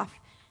pushed off,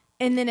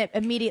 and then it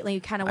immediately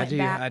kind of went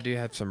back. I do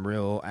have some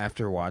real,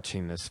 after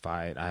watching this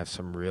fight, I have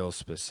some real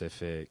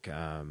specific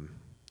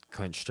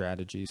clinch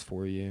strategies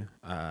for you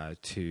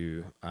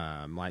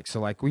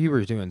like we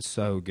were doing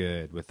so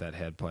good with that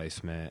head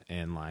placement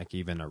and like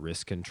even a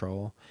wrist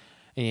control.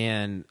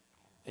 And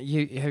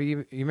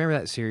you remember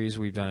that series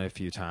we've done it a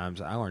few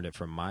times? I learned it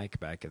from Mike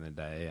back in the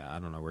day. I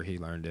don't know where he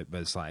learned it,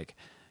 but it's like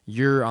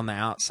you're on the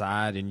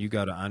outside and you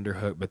go to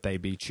underhook, but they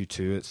beat you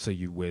to it, so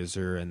you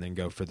whizzer and then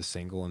go for the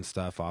single and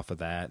stuff off of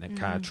that, and it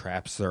kind of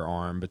traps their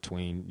arm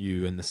between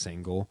you and the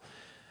single,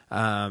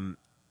 and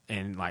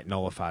like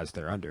nullifies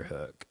their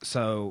underhook.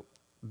 So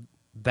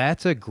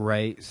that's a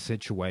great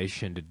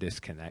situation to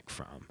disconnect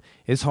from.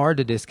 It's hard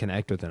to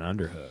disconnect with an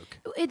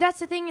underhook. That's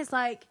the thing is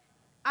like,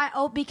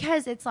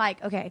 because it's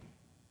like, okay,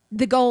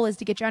 the goal is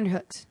to get your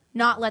underhooks,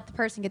 not let the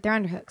person get their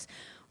underhooks.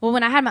 Well,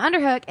 when I had my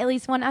underhook, at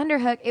least one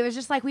underhook, it was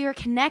just like we were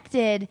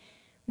connected,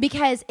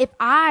 because if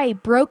I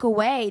broke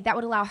away, that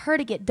would allow her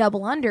to get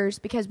double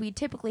unders, because we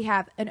typically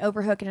have an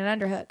overhook and an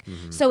underhook.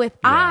 Mm-hmm. So if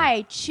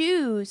I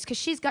choose, because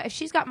if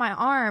she's got my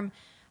arm,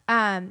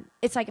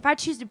 it's like if I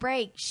choose to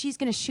break, she's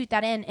going to shoot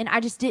that in, and I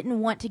just didn't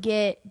want to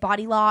get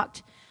body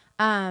locked.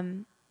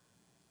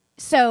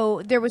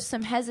 So there was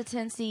some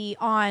hesitancy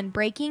on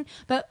breaking,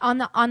 but on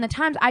the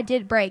times I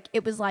did break,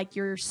 it was like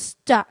you're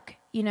stuck.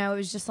 It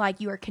was just like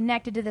you are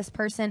connected to this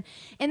person,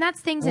 and that's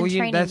things in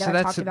training that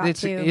I talked about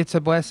too. It's a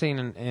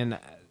blessing, and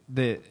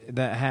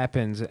that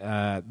happens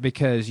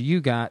because you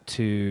got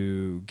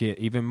to get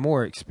even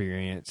more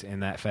experience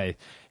in that faith,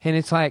 and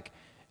it's like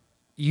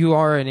you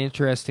are an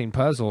interesting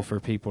puzzle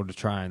for people to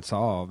try and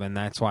solve, and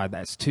that's why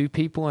that's two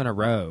people in a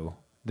row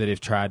that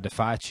have tried to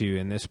fight you,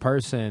 and this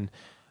person,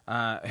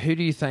 who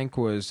do you think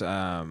was?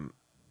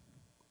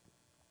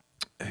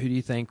 Who do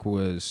you think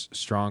was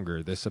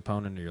stronger, this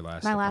opponent or your last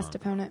opponent? My last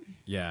opponent.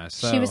 Yeah.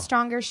 So she was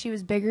stronger. She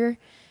was bigger.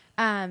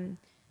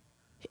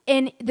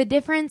 And the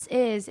difference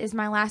is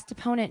my last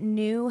opponent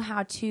knew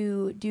how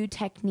to do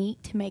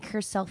technique to make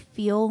herself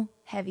feel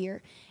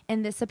heavier,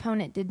 and this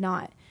opponent did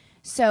not.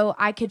 So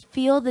I could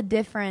feel the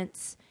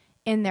difference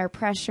in their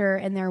pressure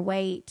and their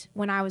weight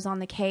when I was on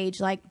the cage.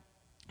 Like,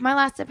 my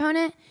last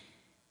opponent,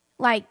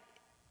 like,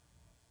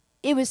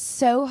 it was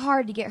so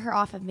hard to get her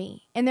off of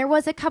me. And there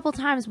was a couple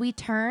times we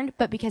turned,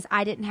 but because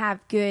I didn't have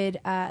good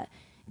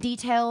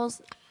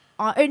details,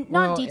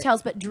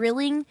 but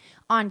drilling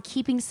on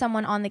keeping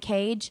someone on the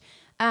cage,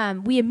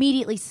 we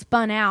immediately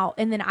spun out,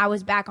 and then I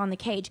was back on the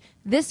cage.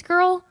 This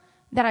girl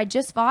that I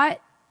just fought,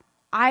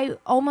 I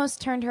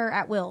almost turned her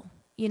at will.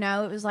 You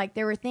know, it was like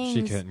there were things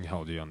She couldn't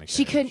hold you on the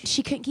cage.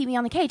 She couldn't keep me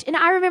on the cage, and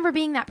I remember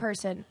being that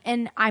person,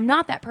 and I'm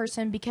not that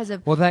person because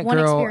of that one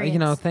girl. experience. You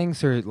know,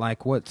 things are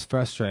like what's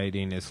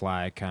frustrating is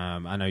like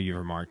I know you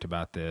remarked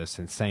about this,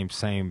 and same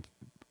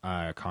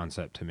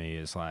concept to me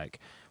is like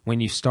when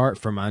you start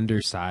from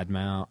under side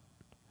mount.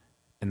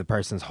 And the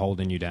person's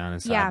holding you down in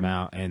side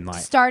mount, and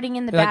like starting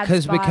in the bad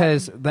spot.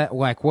 Because that,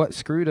 like, what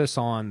screwed us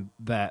on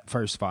that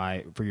first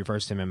fight for your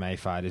first MMA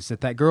fight is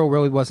that girl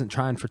really wasn't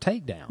trying for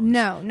takedowns.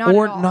 No, not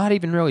or at all. not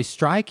even really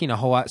striking a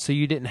whole lot. So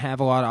you didn't have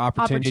a lot of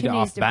opportunity to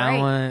off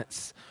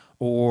balance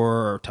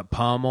or to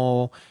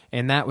pummel,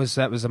 and that was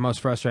the most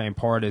frustrating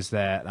part. Is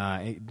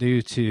that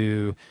due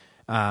to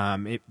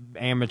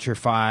amateur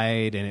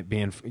fight and it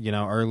being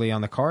early on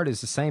the card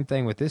is the same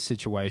thing with this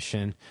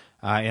situation.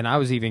 And I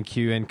was even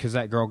queuing because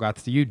that girl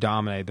you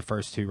dominated the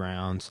first 2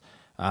 rounds.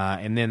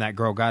 And then that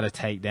girl got a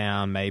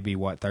takedown maybe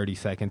 30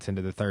 seconds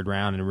into the 3rd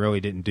round and really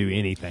didn't do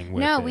anything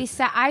with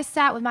it. I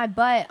sat with my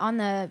butt on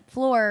the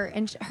floor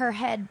and her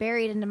head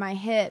buried into my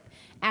hip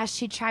as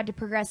she tried to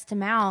progress to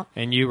mount.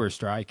 And you were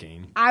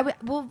striking.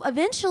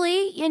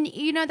 Eventually,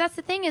 and that's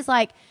the thing is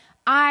like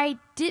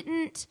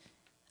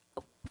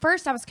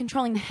first I was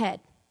controlling the head.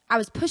 I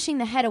was pushing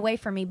the head away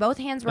from me. Both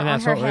hands were on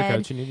her head. That's what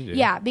coaching you to do.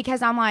 Yeah,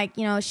 because I'm like,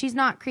 she's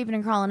not creeping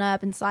and crawling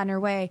up and sliding her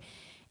way.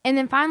 And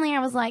then finally I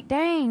was like,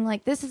 dang,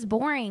 like this is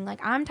boring. Like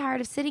I'm tired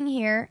of sitting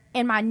here.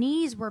 And my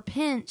knees were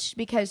pinched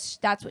because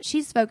that's what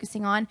she's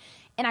focusing on.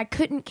 And I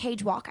couldn't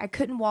cage walk. I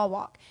couldn't wall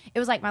walk. It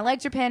was like my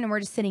legs are pinned and we're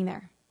just sitting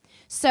there.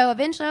 So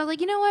eventually I was like,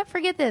 you know what?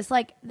 Forget this.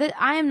 Like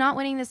I am not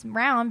winning this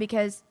round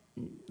because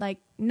like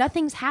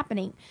nothing's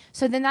happening.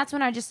 So then that's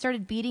when I just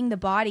started beating the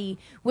body,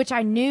 which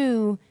I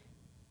knew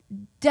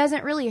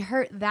doesn't really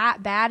hurt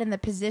that bad in the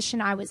position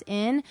I was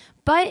in,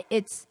 but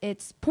it's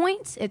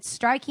points, it's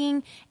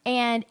striking,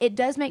 and it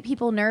does make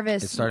people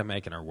nervous. It started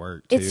making her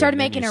work,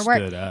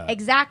 too.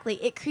 Exactly.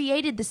 It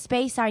created the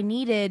space I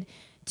needed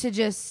to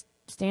just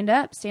stand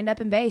up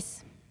and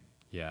base.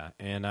 Yeah,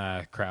 and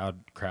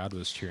crowd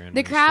was cheering.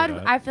 The crowd,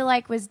 I feel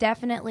like, was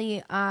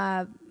definitely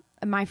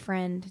my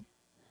friend.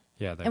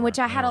 Yeah, in which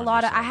I had a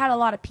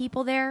lot of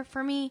people there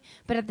for me,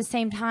 but at the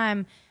same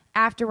time,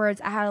 afterwards,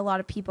 I had a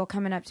lot of people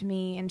coming up to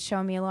me and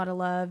showing me a lot of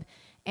love.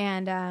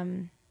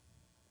 And,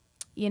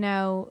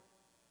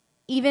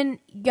 even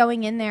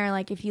going in there,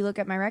 like if you look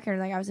at my record,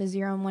 like I was a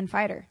 0-1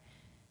 fighter.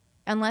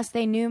 Unless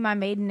they knew my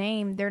maiden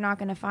name, they're not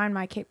going to find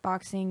my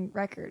kickboxing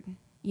record,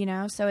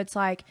 So it's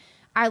like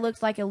I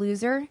looked like a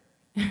loser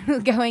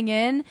going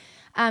in.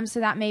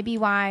 So that may be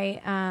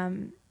why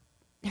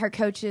her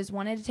coaches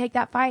wanted to take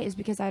that fight is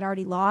because I'd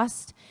already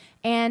lost.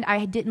 And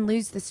I didn't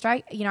lose the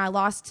strike. I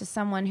lost to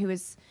someone who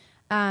was...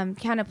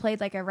 kind of played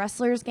like a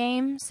wrestler's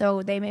game,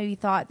 so they maybe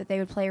thought that they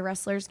would play a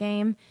wrestler's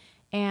game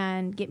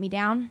and get me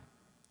down,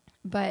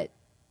 but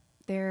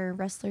their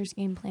wrestler's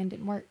game plan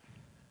didn't work.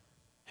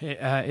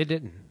 It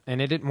didn't,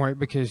 and it didn't work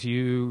because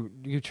you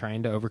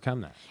trained to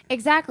overcome that.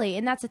 Exactly,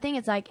 and that's the thing.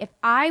 It's like if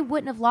I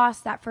wouldn't have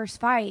lost that first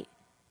fight,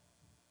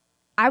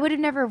 I would have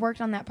never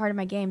worked on that part of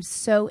my game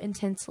so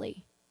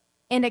intensely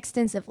and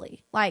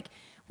extensively. Like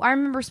I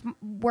remember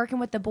working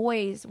with the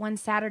boys one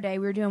Saturday.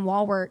 We were doing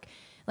wall work.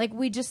 Like,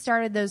 we just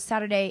started those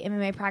Saturday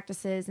MMA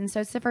practices, and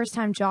so it's the first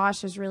time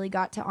Josh has really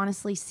got to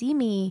honestly see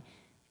me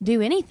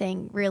do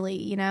anything, really,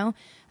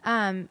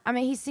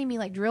 he's seen me,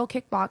 like, drill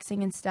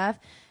kickboxing and stuff,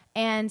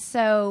 and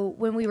so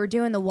when we were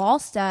doing the wall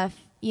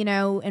stuff,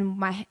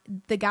 and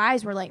the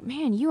guys were like,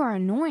 man, you are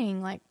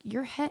annoying, like,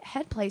 your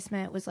head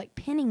placement was, like,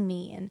 pinning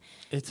me, and...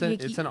 It's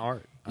an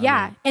art.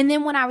 Yeah, and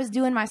then when I was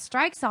doing my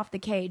strikes off the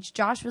cage,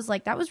 Josh was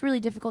like, that was really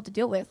difficult to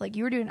deal with, like,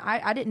 you were doing...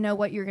 I didn't know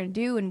what you were going to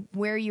do and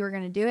where you were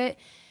going to do it.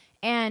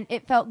 And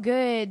it felt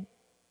good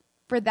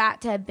for that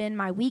to have been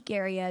my weak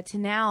area to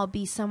now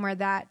be somewhere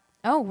that,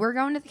 we're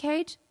going to the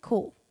cage?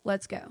 Cool.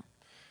 Let's go.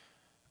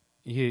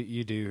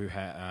 You do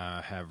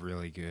have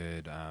really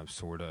good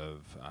sort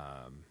of,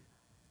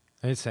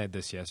 I said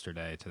this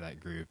yesterday to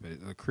that group,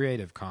 the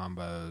creative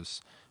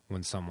combos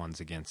when someone's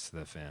against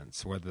the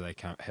fence, whether they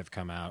have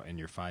come out in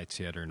your fights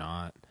yet or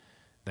not,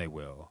 they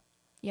will.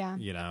 Yeah.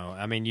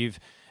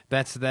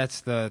 That's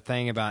the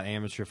thing about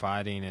amateur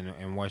fighting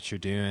and what you're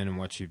doing and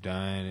what you've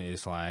done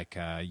is like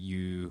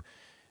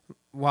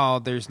while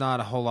there's not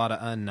a whole lot of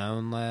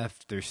unknown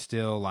left, there's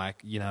still like,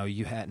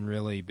 you hadn't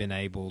really been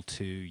able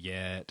to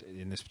yet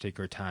in this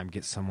particular time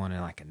get someone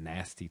in like a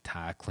nasty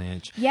tie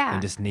clinch Yeah.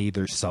 and just knee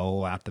their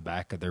soul out the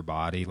back of their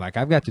body. Like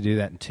I've got to do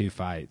that in 2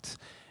 fights.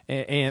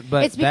 But it's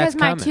because that's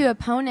my coming. 2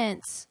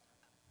 opponents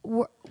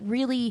were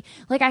really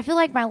like, I feel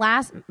like my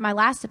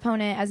last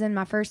opponent, as in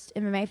my first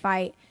MMA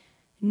fight,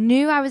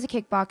 knew I was a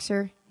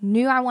kickboxer,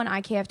 knew I won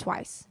IKF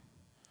twice,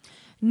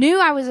 knew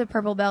I was a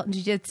purple belt in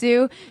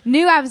jiu-jitsu,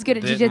 knew I was good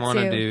at jiu-jitsu,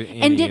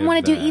 and didn't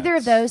want to do either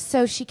of those,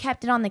 so she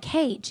kept it on the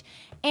cage.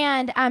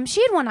 And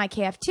she had won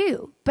IKF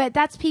too, but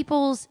that's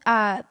people's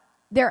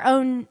their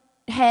own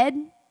head,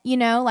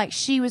 like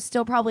she was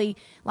still probably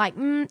like,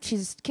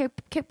 she's a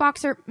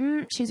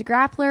kickboxer, she's a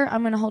grappler,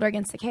 I'm going to hold her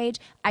against the cage.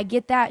 I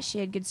get that. She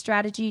had good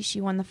strategy.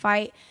 She won the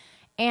fight.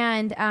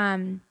 And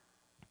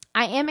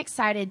I am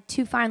excited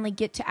to finally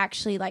get to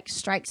actually like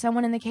strike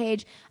someone in the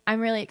cage. I'm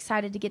really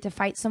excited to get to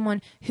fight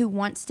someone who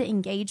wants to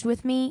engage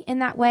with me in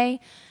that way.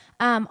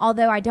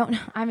 Although I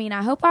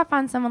hope I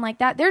find someone like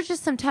that. There's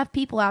just some tough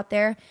people out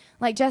there.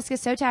 Like Jessica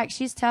Sotak,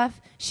 she's tough.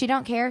 She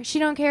don't care. She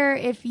don't care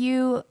if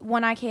you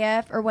won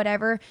IKF or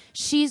whatever.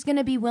 She's going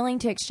to be willing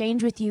to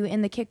exchange with you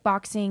in the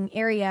kickboxing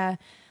area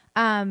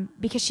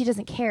because she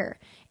doesn't care.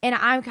 And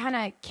I kind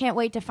of can't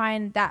wait to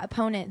find that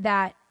opponent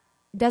that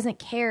doesn't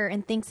care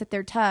and thinks that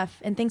they're tough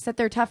and thinks that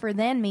they're tougher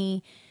than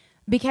me,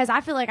 because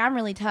I feel like I'm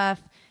really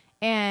tough,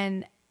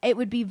 and I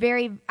would be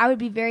very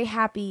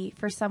happy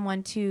for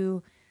someone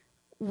to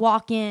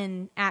walk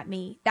in at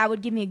me. That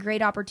would give me a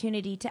great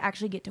opportunity to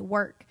actually get to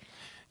work.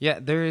 Yeah,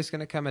 there is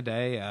going to come a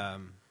day,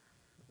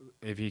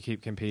 if you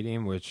keep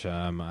competing, which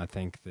I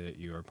think that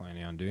you are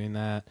planning on doing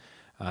that,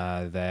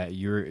 that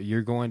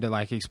you're going to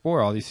like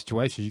explore all these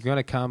situations. You're going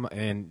to come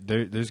and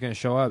there's going to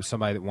show up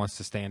somebody that wants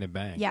to stand and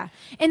bang. Yeah.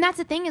 And that's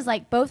the thing is,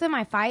 like, both of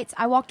my fights,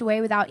 I walked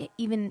away without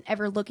even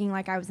ever looking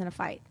like I was in a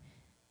fight.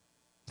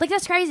 Like,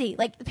 that's crazy.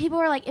 Like, people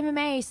are like,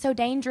 MMA is so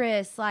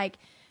dangerous. Like,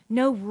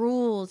 no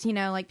rules,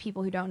 like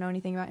people who don't know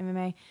anything about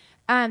MMA.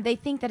 They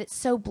think that it's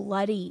so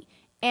bloody.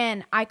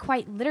 And I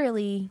quite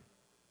literally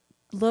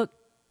look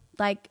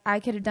like I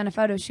could have done a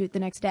photo shoot the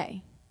next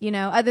day,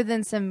 other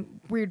than some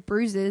weird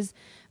bruises.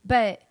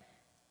 But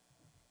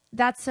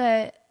that's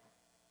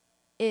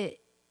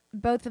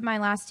both of my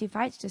last 2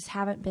 fights just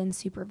haven't been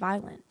super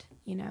violent,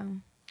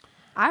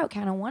 I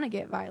kind of want to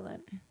get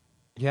violent.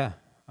 Yeah,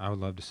 I would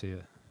love to see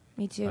it.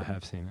 Me too. I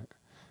have seen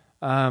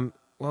it.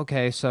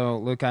 Okay, so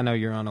look, I know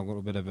you're on a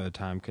little bit of a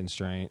time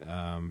constraint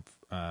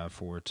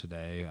for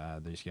today.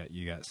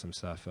 You got some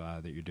stuff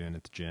that you're doing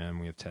at the gym.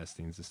 We have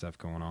testings and stuff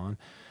going on.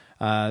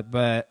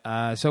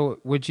 So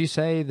would you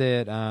say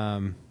that?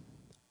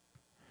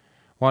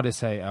 Well,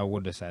 I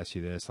will just ask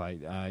you this: like,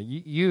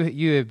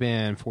 you have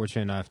been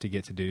fortunate enough to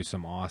get to do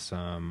some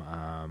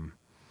awesome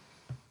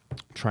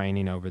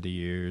training over the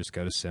years.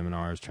 Go to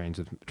seminars, train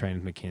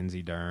with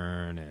Mackenzie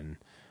Dern and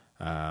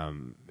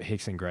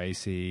Rickson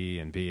Gracie,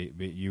 and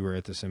you were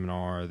at the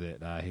seminar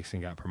that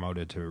Rickson got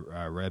promoted to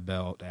red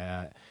belt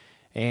at.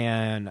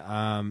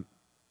 And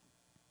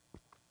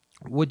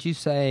would you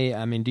say,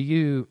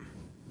 do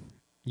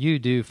you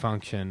do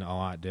function a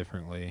lot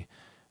differently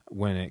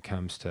when it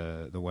comes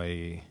to the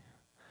way?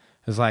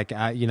 It's like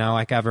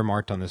I've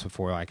remarked on this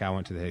before. Like I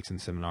went to the Rickson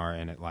seminar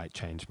and it like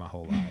changed my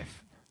whole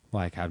life.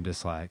 Like I'm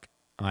just like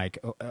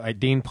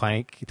Dean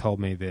Plank told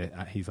me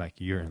that he's like,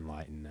 you're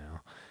enlightened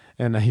now.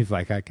 And he's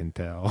like, I can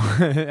tell.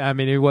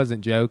 He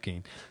wasn't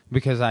joking,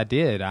 because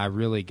I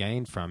really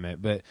gained from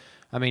it. But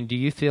do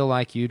you feel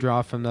like you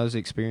draw from those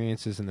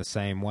experiences in the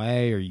same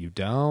way, or you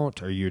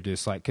don't, or you're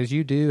just like, because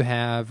you do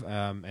have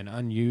an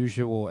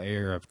unusual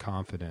air of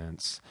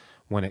confidence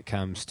when it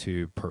comes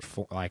to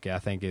perform. Like I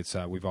think it's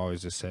we've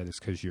always just said it's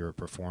because you're a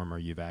performer,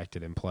 you've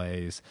acted in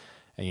plays,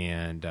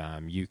 and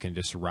you can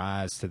just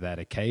rise to that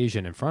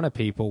occasion in front of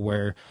people.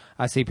 Where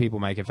I see people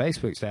making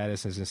Facebook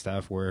statuses and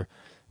stuff where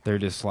they're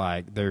just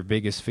like, their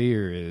biggest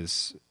fear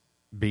is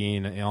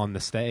being on the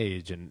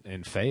stage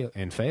and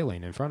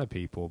failing in front of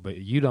people. But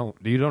you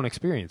don't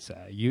experience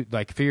that. You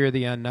like, fear of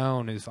the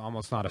unknown is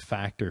almost not a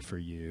factor for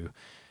you.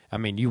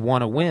 You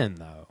want to win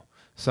though.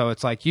 So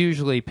it's like,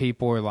 usually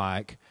people are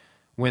like,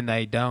 when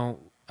they don't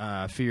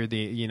fear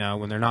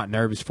when they're not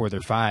nervous for their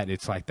fight,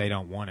 it's like they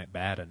don't want it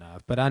bad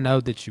enough. But I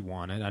know that you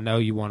want it. I know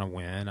you want to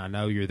win. I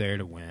know you're there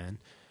to win.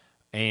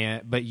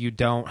 But you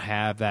don't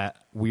have that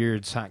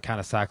weird kind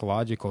of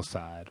psychological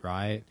side,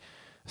 right?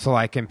 So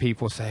like, and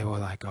people say, well,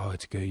 like, oh,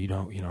 it's good. You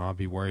don't, I'll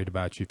be worried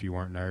about you if you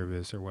weren't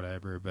nervous or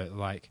whatever. But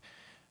like,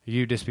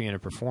 you just being a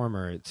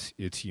performer,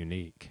 it's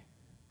unique.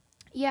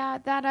 Yeah,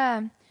 that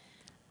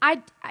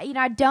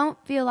I don't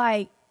feel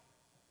like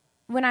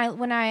when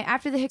I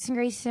after the Rickson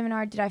Gracie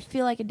seminar, did I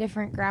feel like a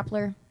different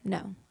grappler?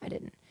 No, I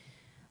didn't.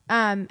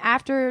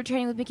 After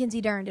training with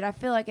Mackenzie Dern, did I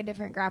feel like a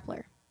different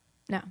grappler?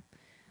 No.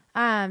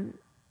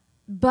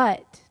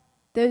 But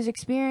those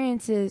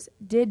experiences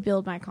did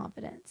build my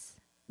confidence.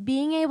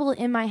 Being able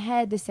in my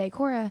head to say,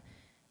 Cora,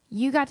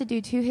 you got to do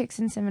 2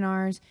 Rickson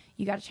seminars.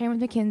 You got to train with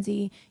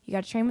Mackenzie. You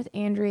got to train with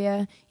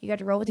Andrea. You got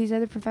to roll with these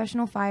other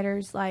professional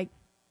fighters. Like,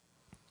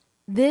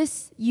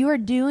 you are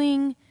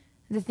doing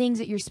the things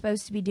that you're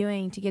supposed to be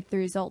doing to get the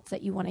results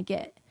that you want to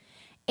get.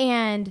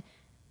 And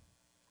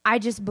I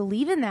just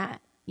believe in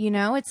that.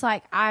 It's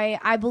like,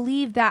 I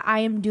believe that I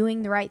am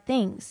doing the right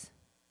things.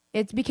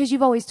 It's because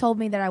you've always told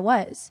me that I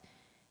was.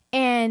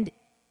 And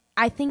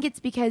I think it's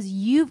because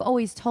you've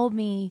always told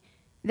me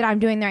that I'm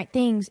doing the right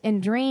things,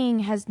 and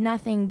Dring has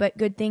nothing but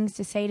good things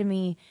to say to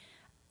me.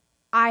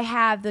 I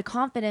have the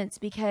confidence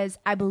because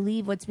I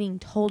believe what's being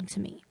told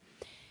to me.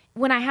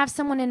 When I have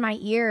someone in my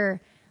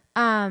ear,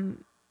 for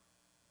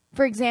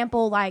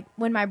example, like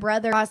when my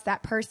brother lost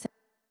that person,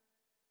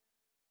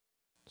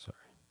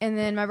 and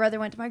then my brother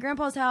went to my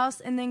grandpa's house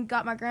and then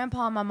got my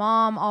grandpa and my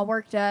mom all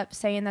worked up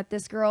saying that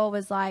this girl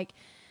was like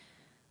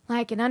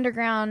an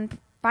underground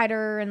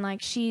fighter and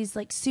like she's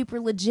like super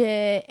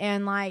legit.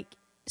 And like,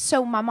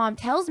 so my mom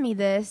tells me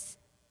this,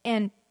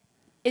 and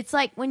it's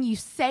like when you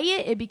say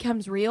it, it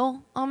becomes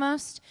real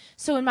almost.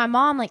 So when my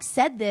mom like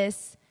said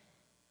this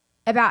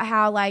about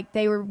how like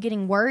they were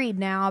getting worried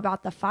now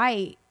about the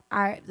fight,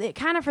 it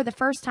kind of for the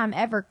first time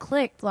ever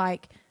clicked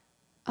like,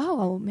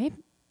 oh, maybe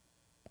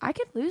I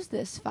could lose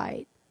this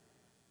fight.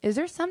 Is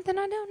there something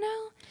I don't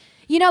know?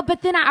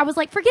 But then I was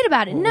like, forget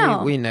about it.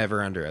 No. We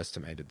never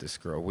underestimated this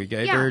girl. We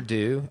gave her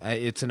due.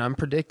 It's an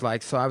unpredictable.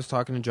 So I was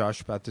talking to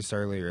Josh about this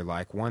earlier.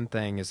 Like, one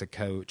thing as a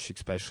coach,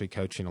 especially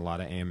coaching a lot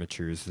of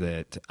amateurs,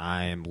 that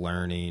I am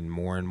learning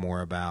more and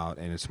more about,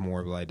 and it's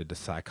more related to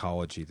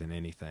psychology than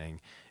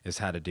anything, is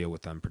how to deal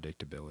with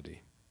unpredictability.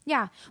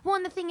 Yeah. Well,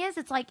 and the thing is,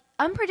 it's like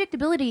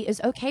unpredictability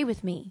is okay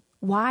with me.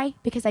 Why?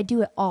 Because I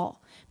do it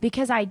all.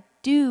 Because I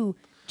do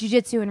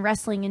jiu-jitsu and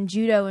wrestling and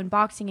judo and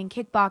boxing and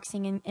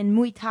kickboxing and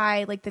Muay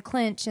Thai, like the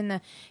clinch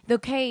and the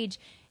cage.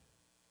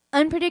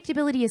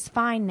 Unpredictability is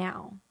fine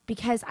now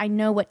because I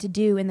know what to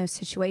do in those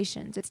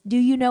situations. It's, do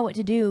you know what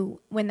to do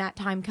when that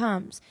time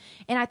comes?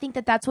 And I think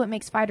that that's what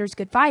makes fighters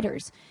good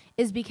fighters,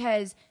 is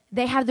because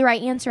they have the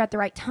right answer at the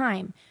right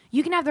time.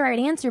 You can have the right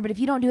answer, but if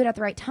you don't do it at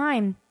the right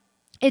time,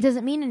 it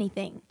doesn't mean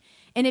anything.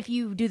 And if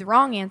you do the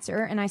wrong answer,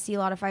 and I see a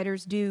lot of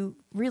fighters do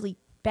really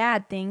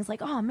bad things,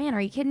 like, oh man, are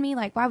you kidding me?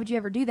 Like, why would you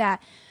ever do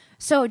that?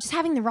 So just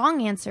having the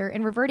wrong answer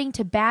and reverting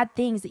to bad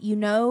things that you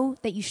know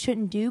that you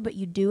shouldn't do, but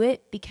you do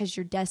it because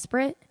you're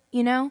desperate,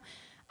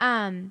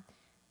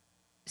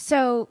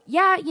 So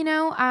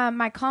yeah,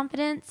 my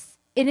confidence,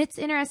 and it's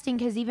interesting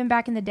because even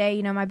back in the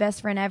day, my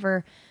best friend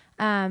ever,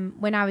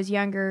 when I was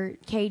younger,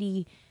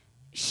 Katie,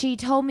 she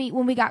told me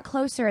when we got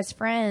closer as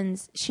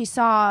friends, she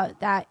saw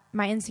that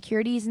my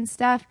insecurities and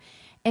stuff,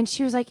 and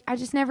she was like, I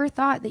just never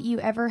thought that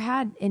you ever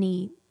had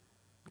any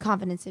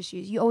confidence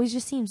issues. You always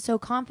just seem so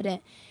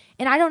confident.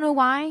 And I don't know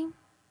why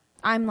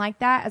I'm like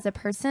that as a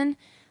person.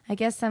 I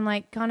guess I'm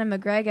like Conor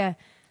McGregor,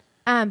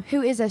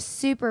 who is a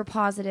super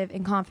positive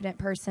and confident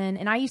person.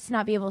 And I used to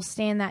not be able to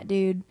stand that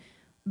dude.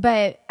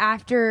 But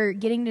after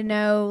getting to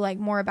know like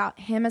more about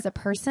him as a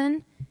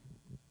person,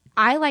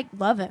 I like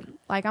love him.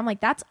 Like, I'm like,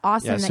 that's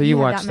awesome. Yeah, that so you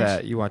watched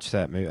that. You watched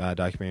that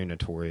documentary,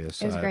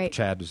 Notorious. It was great.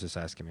 Chad was just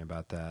asking me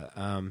about that.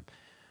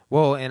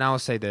 Well, and I'll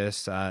say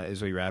this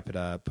as we wrap it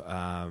up.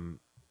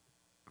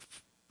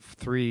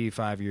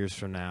 3-5 years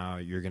from now,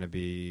 you're going to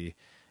be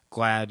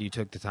glad you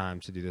took the time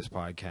to do this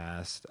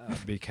podcast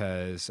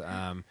because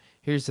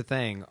here's the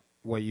thing.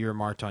 What you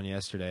remarked on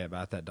yesterday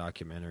about that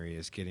documentary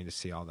is getting to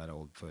see all that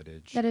old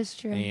footage. That is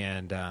true.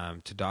 And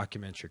to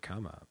document your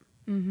come up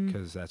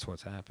because that's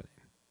what's happening.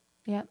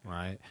 Yep.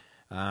 Right.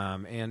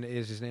 And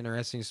it's just an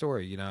interesting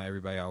story.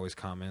 Everybody always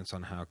comments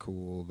on how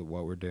cool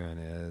what we're doing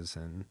is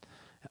and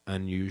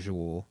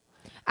unusual.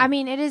 I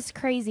mean, it is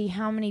crazy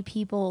how many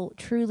people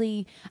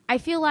truly, I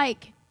feel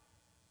like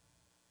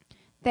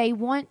they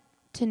want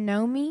to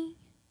know me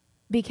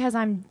because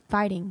I'm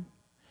fighting.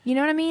 You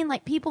know what I mean?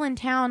 Like, people in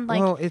town, like...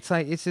 Well, it's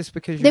just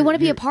because they want to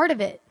be a part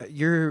of it.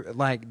 You're,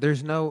 like,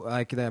 there's no,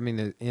 like, I mean,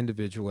 the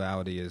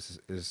individuality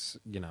is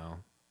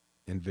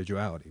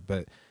individuality.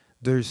 But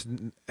there's,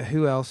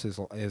 who else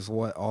is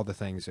what, all the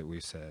things that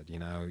we've said,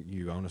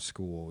 you own a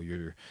school,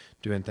 you're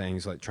doing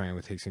things like training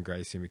with Hickson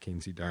Gracie,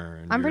 Mackenzie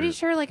Dern. I'm pretty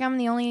sure, like, I'm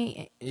the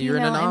only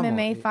female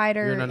MMA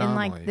fighter in,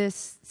 like,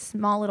 this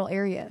small little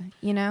area,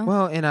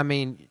 Well, and I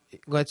mean,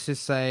 let's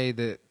just say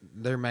that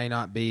there may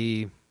not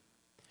be,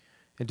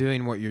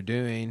 doing what you're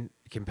doing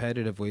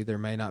competitively, there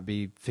may not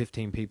be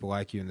 15 people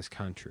like you in this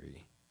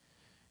country,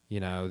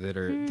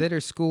 that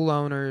are school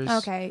owners.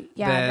 Okay,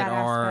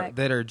 yeah,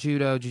 that are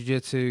judo,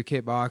 jiu-jitsu,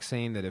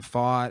 kickboxing, that have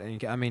fought,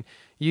 and I mean,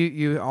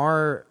 you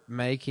are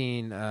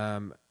making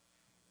a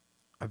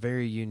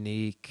very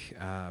unique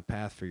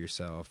path for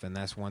yourself, and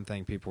that's one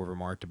thing people have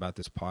remarked about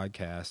this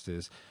podcast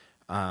is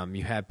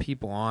you have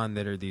people on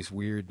that are these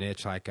weird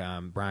niche, like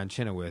Brian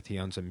Chenoweth. He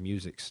owns a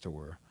music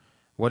store.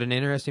 What an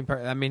interesting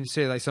part. I mean,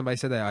 say like somebody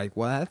said that, like,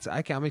 well,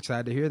 I'm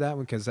excited to hear that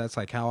one because that's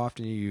like how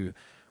often you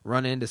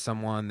run into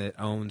someone that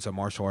owns a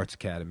martial arts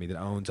academy, that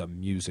owns a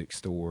music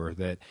store,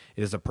 that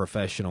is a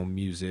professional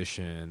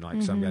musician,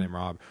 like some guy named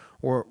Rob,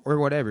 or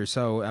whatever.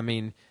 So, I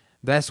mean,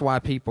 that's why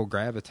people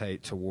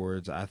gravitate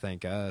towards, I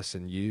think, us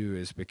and you,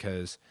 is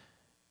because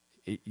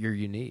you're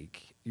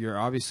unique. you're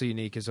obviously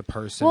unique as a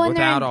person. Well, and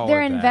without all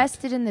they're of that.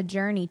 invested in the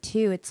journey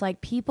too. It's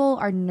like people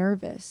are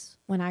nervous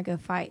when I go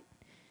fight.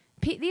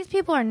 These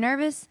people are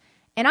nervous,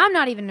 and I'm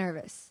not even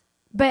nervous.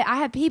 But I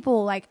have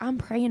people like, I'm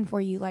praying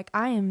for you. Like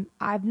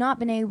I've not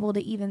been able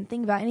to even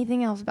think about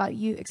anything else about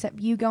you except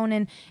you going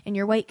in and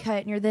your weight cut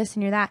and you're this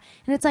and you're that.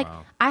 And it's like,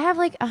 Wow. I have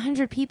like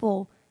 100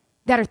 people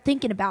that are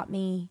thinking about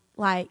me.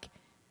 Like,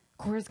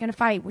 Cora's going to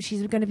fight.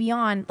 She's going to be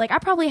on. Like, I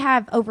probably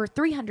have over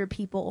 300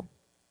 people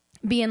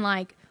being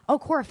like, oh,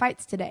 Cora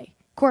fights today.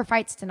 Cora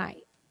fights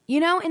tonight. You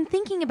know, and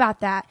thinking about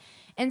that.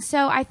 And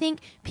so I think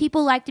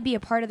people like to be a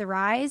part of the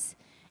rise.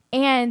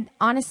 And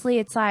honestly,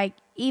 it's like,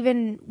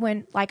 even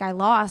when like I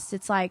lost,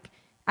 it's like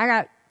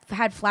I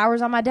had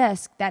flowers on my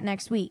desk that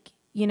next week,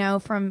 you know,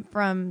 from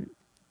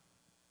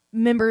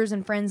members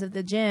and friends of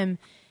the gym.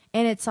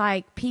 And it's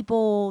like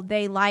people,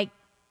 they like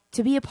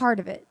to be a part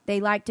of it. They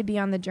like to be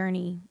on the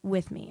journey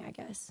with me, I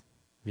guess.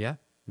 Yeah.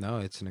 No,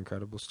 it's an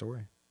incredible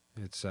story.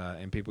 It's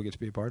and people get to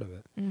be a part of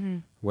it. Mm-hmm.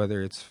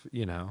 Whether it's,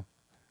 you know,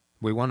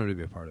 we wanted to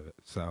be a part of it.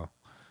 So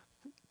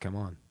come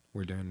on.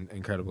 We're doing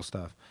incredible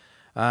stuff.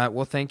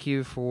 Well, thank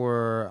you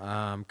for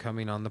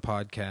coming on the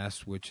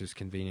podcast, which is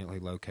conveniently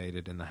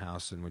located in the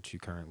house in which you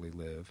currently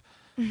live.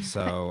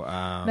 So,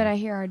 But I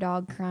hear our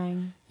dog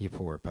crying. You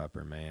poor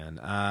pupper, man.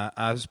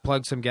 I was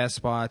plugged some guest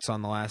spots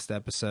on the last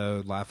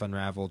episode, Life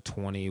Unraveled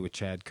 20 with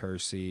Chad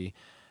Kersey.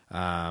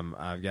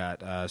 I've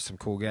got some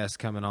cool guests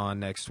coming on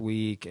next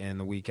week and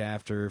the week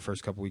after,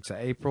 first couple weeks of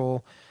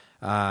April.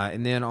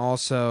 And then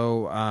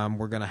also,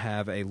 we're going to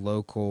have a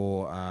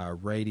local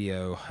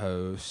radio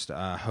host,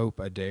 Hope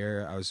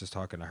Adair. I was just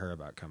talking to her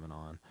about coming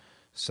on.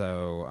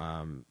 So,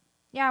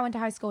 Yeah, I went to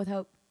high school with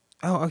Hope.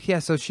 oh yeah,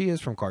 so she is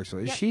from Clarksville.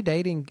 Is Yep. she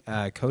dating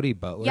Cody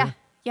Butler?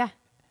 Yeah.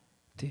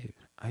 Dude,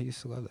 I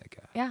used to love that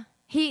guy. Yeah.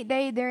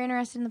 They're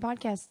interested in the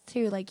podcast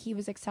too. Like he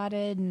was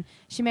excited, and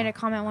she made a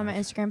comment on one of my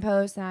Instagram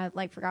posts, and I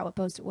like forgot what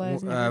post it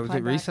was. And never Was replied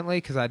it back. recently?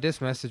 Because I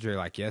just messaged her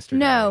like yesterday.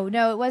 No,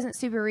 it wasn't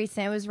super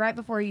recent. It was right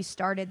before you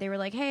started. They were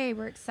like, "Hey,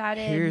 we're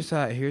excited."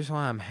 Here's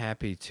why I'm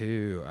happy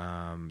too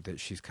that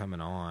she's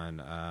coming on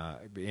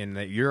and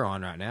that you're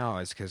on right now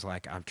is because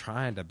like I'm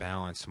trying to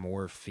balance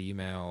more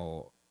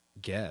female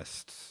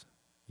guests.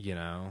 You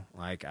know,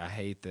 like I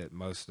hate that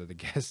most of the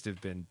guests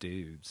have been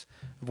dudes,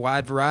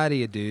 wide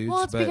variety of dudes.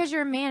 Well, it's but, because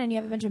you're a man and you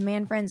have a bunch of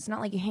man friends. It's not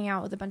like you hang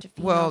out with a bunch of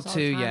females. well, all the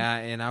too, time. yeah.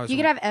 And I was You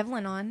could have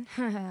Evelyn on.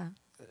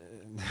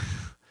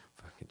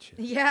 fucking shit.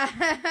 Yeah.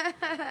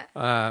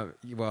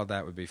 Well,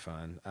 that would be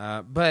fun.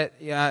 But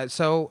yeah,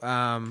 so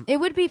It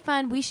would be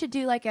fun. We should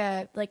do like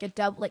a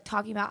double, like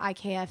talking about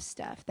IKF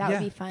stuff. That would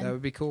be fun. That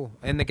would be cool.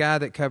 And the guy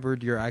that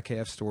covered your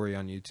IKF story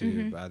on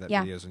YouTube, Mhm. that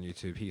Yeah. video's on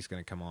YouTube, he's going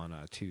to come on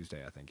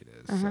Tuesday, I think it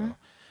is. Uh-huh. So,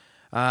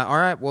 all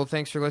right. Well,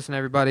 thanks for listening,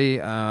 everybody.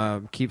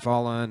 Keep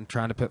following.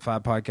 Trying to put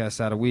 5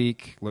 podcasts out a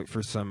week. Look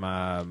for some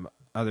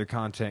other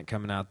content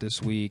coming out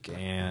this week,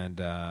 and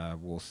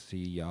we'll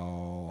see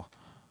y'all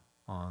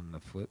on the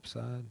flip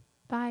side.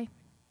 Bye.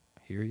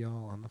 Hear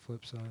y'all on the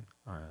flip side.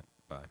 All right.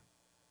 Bye.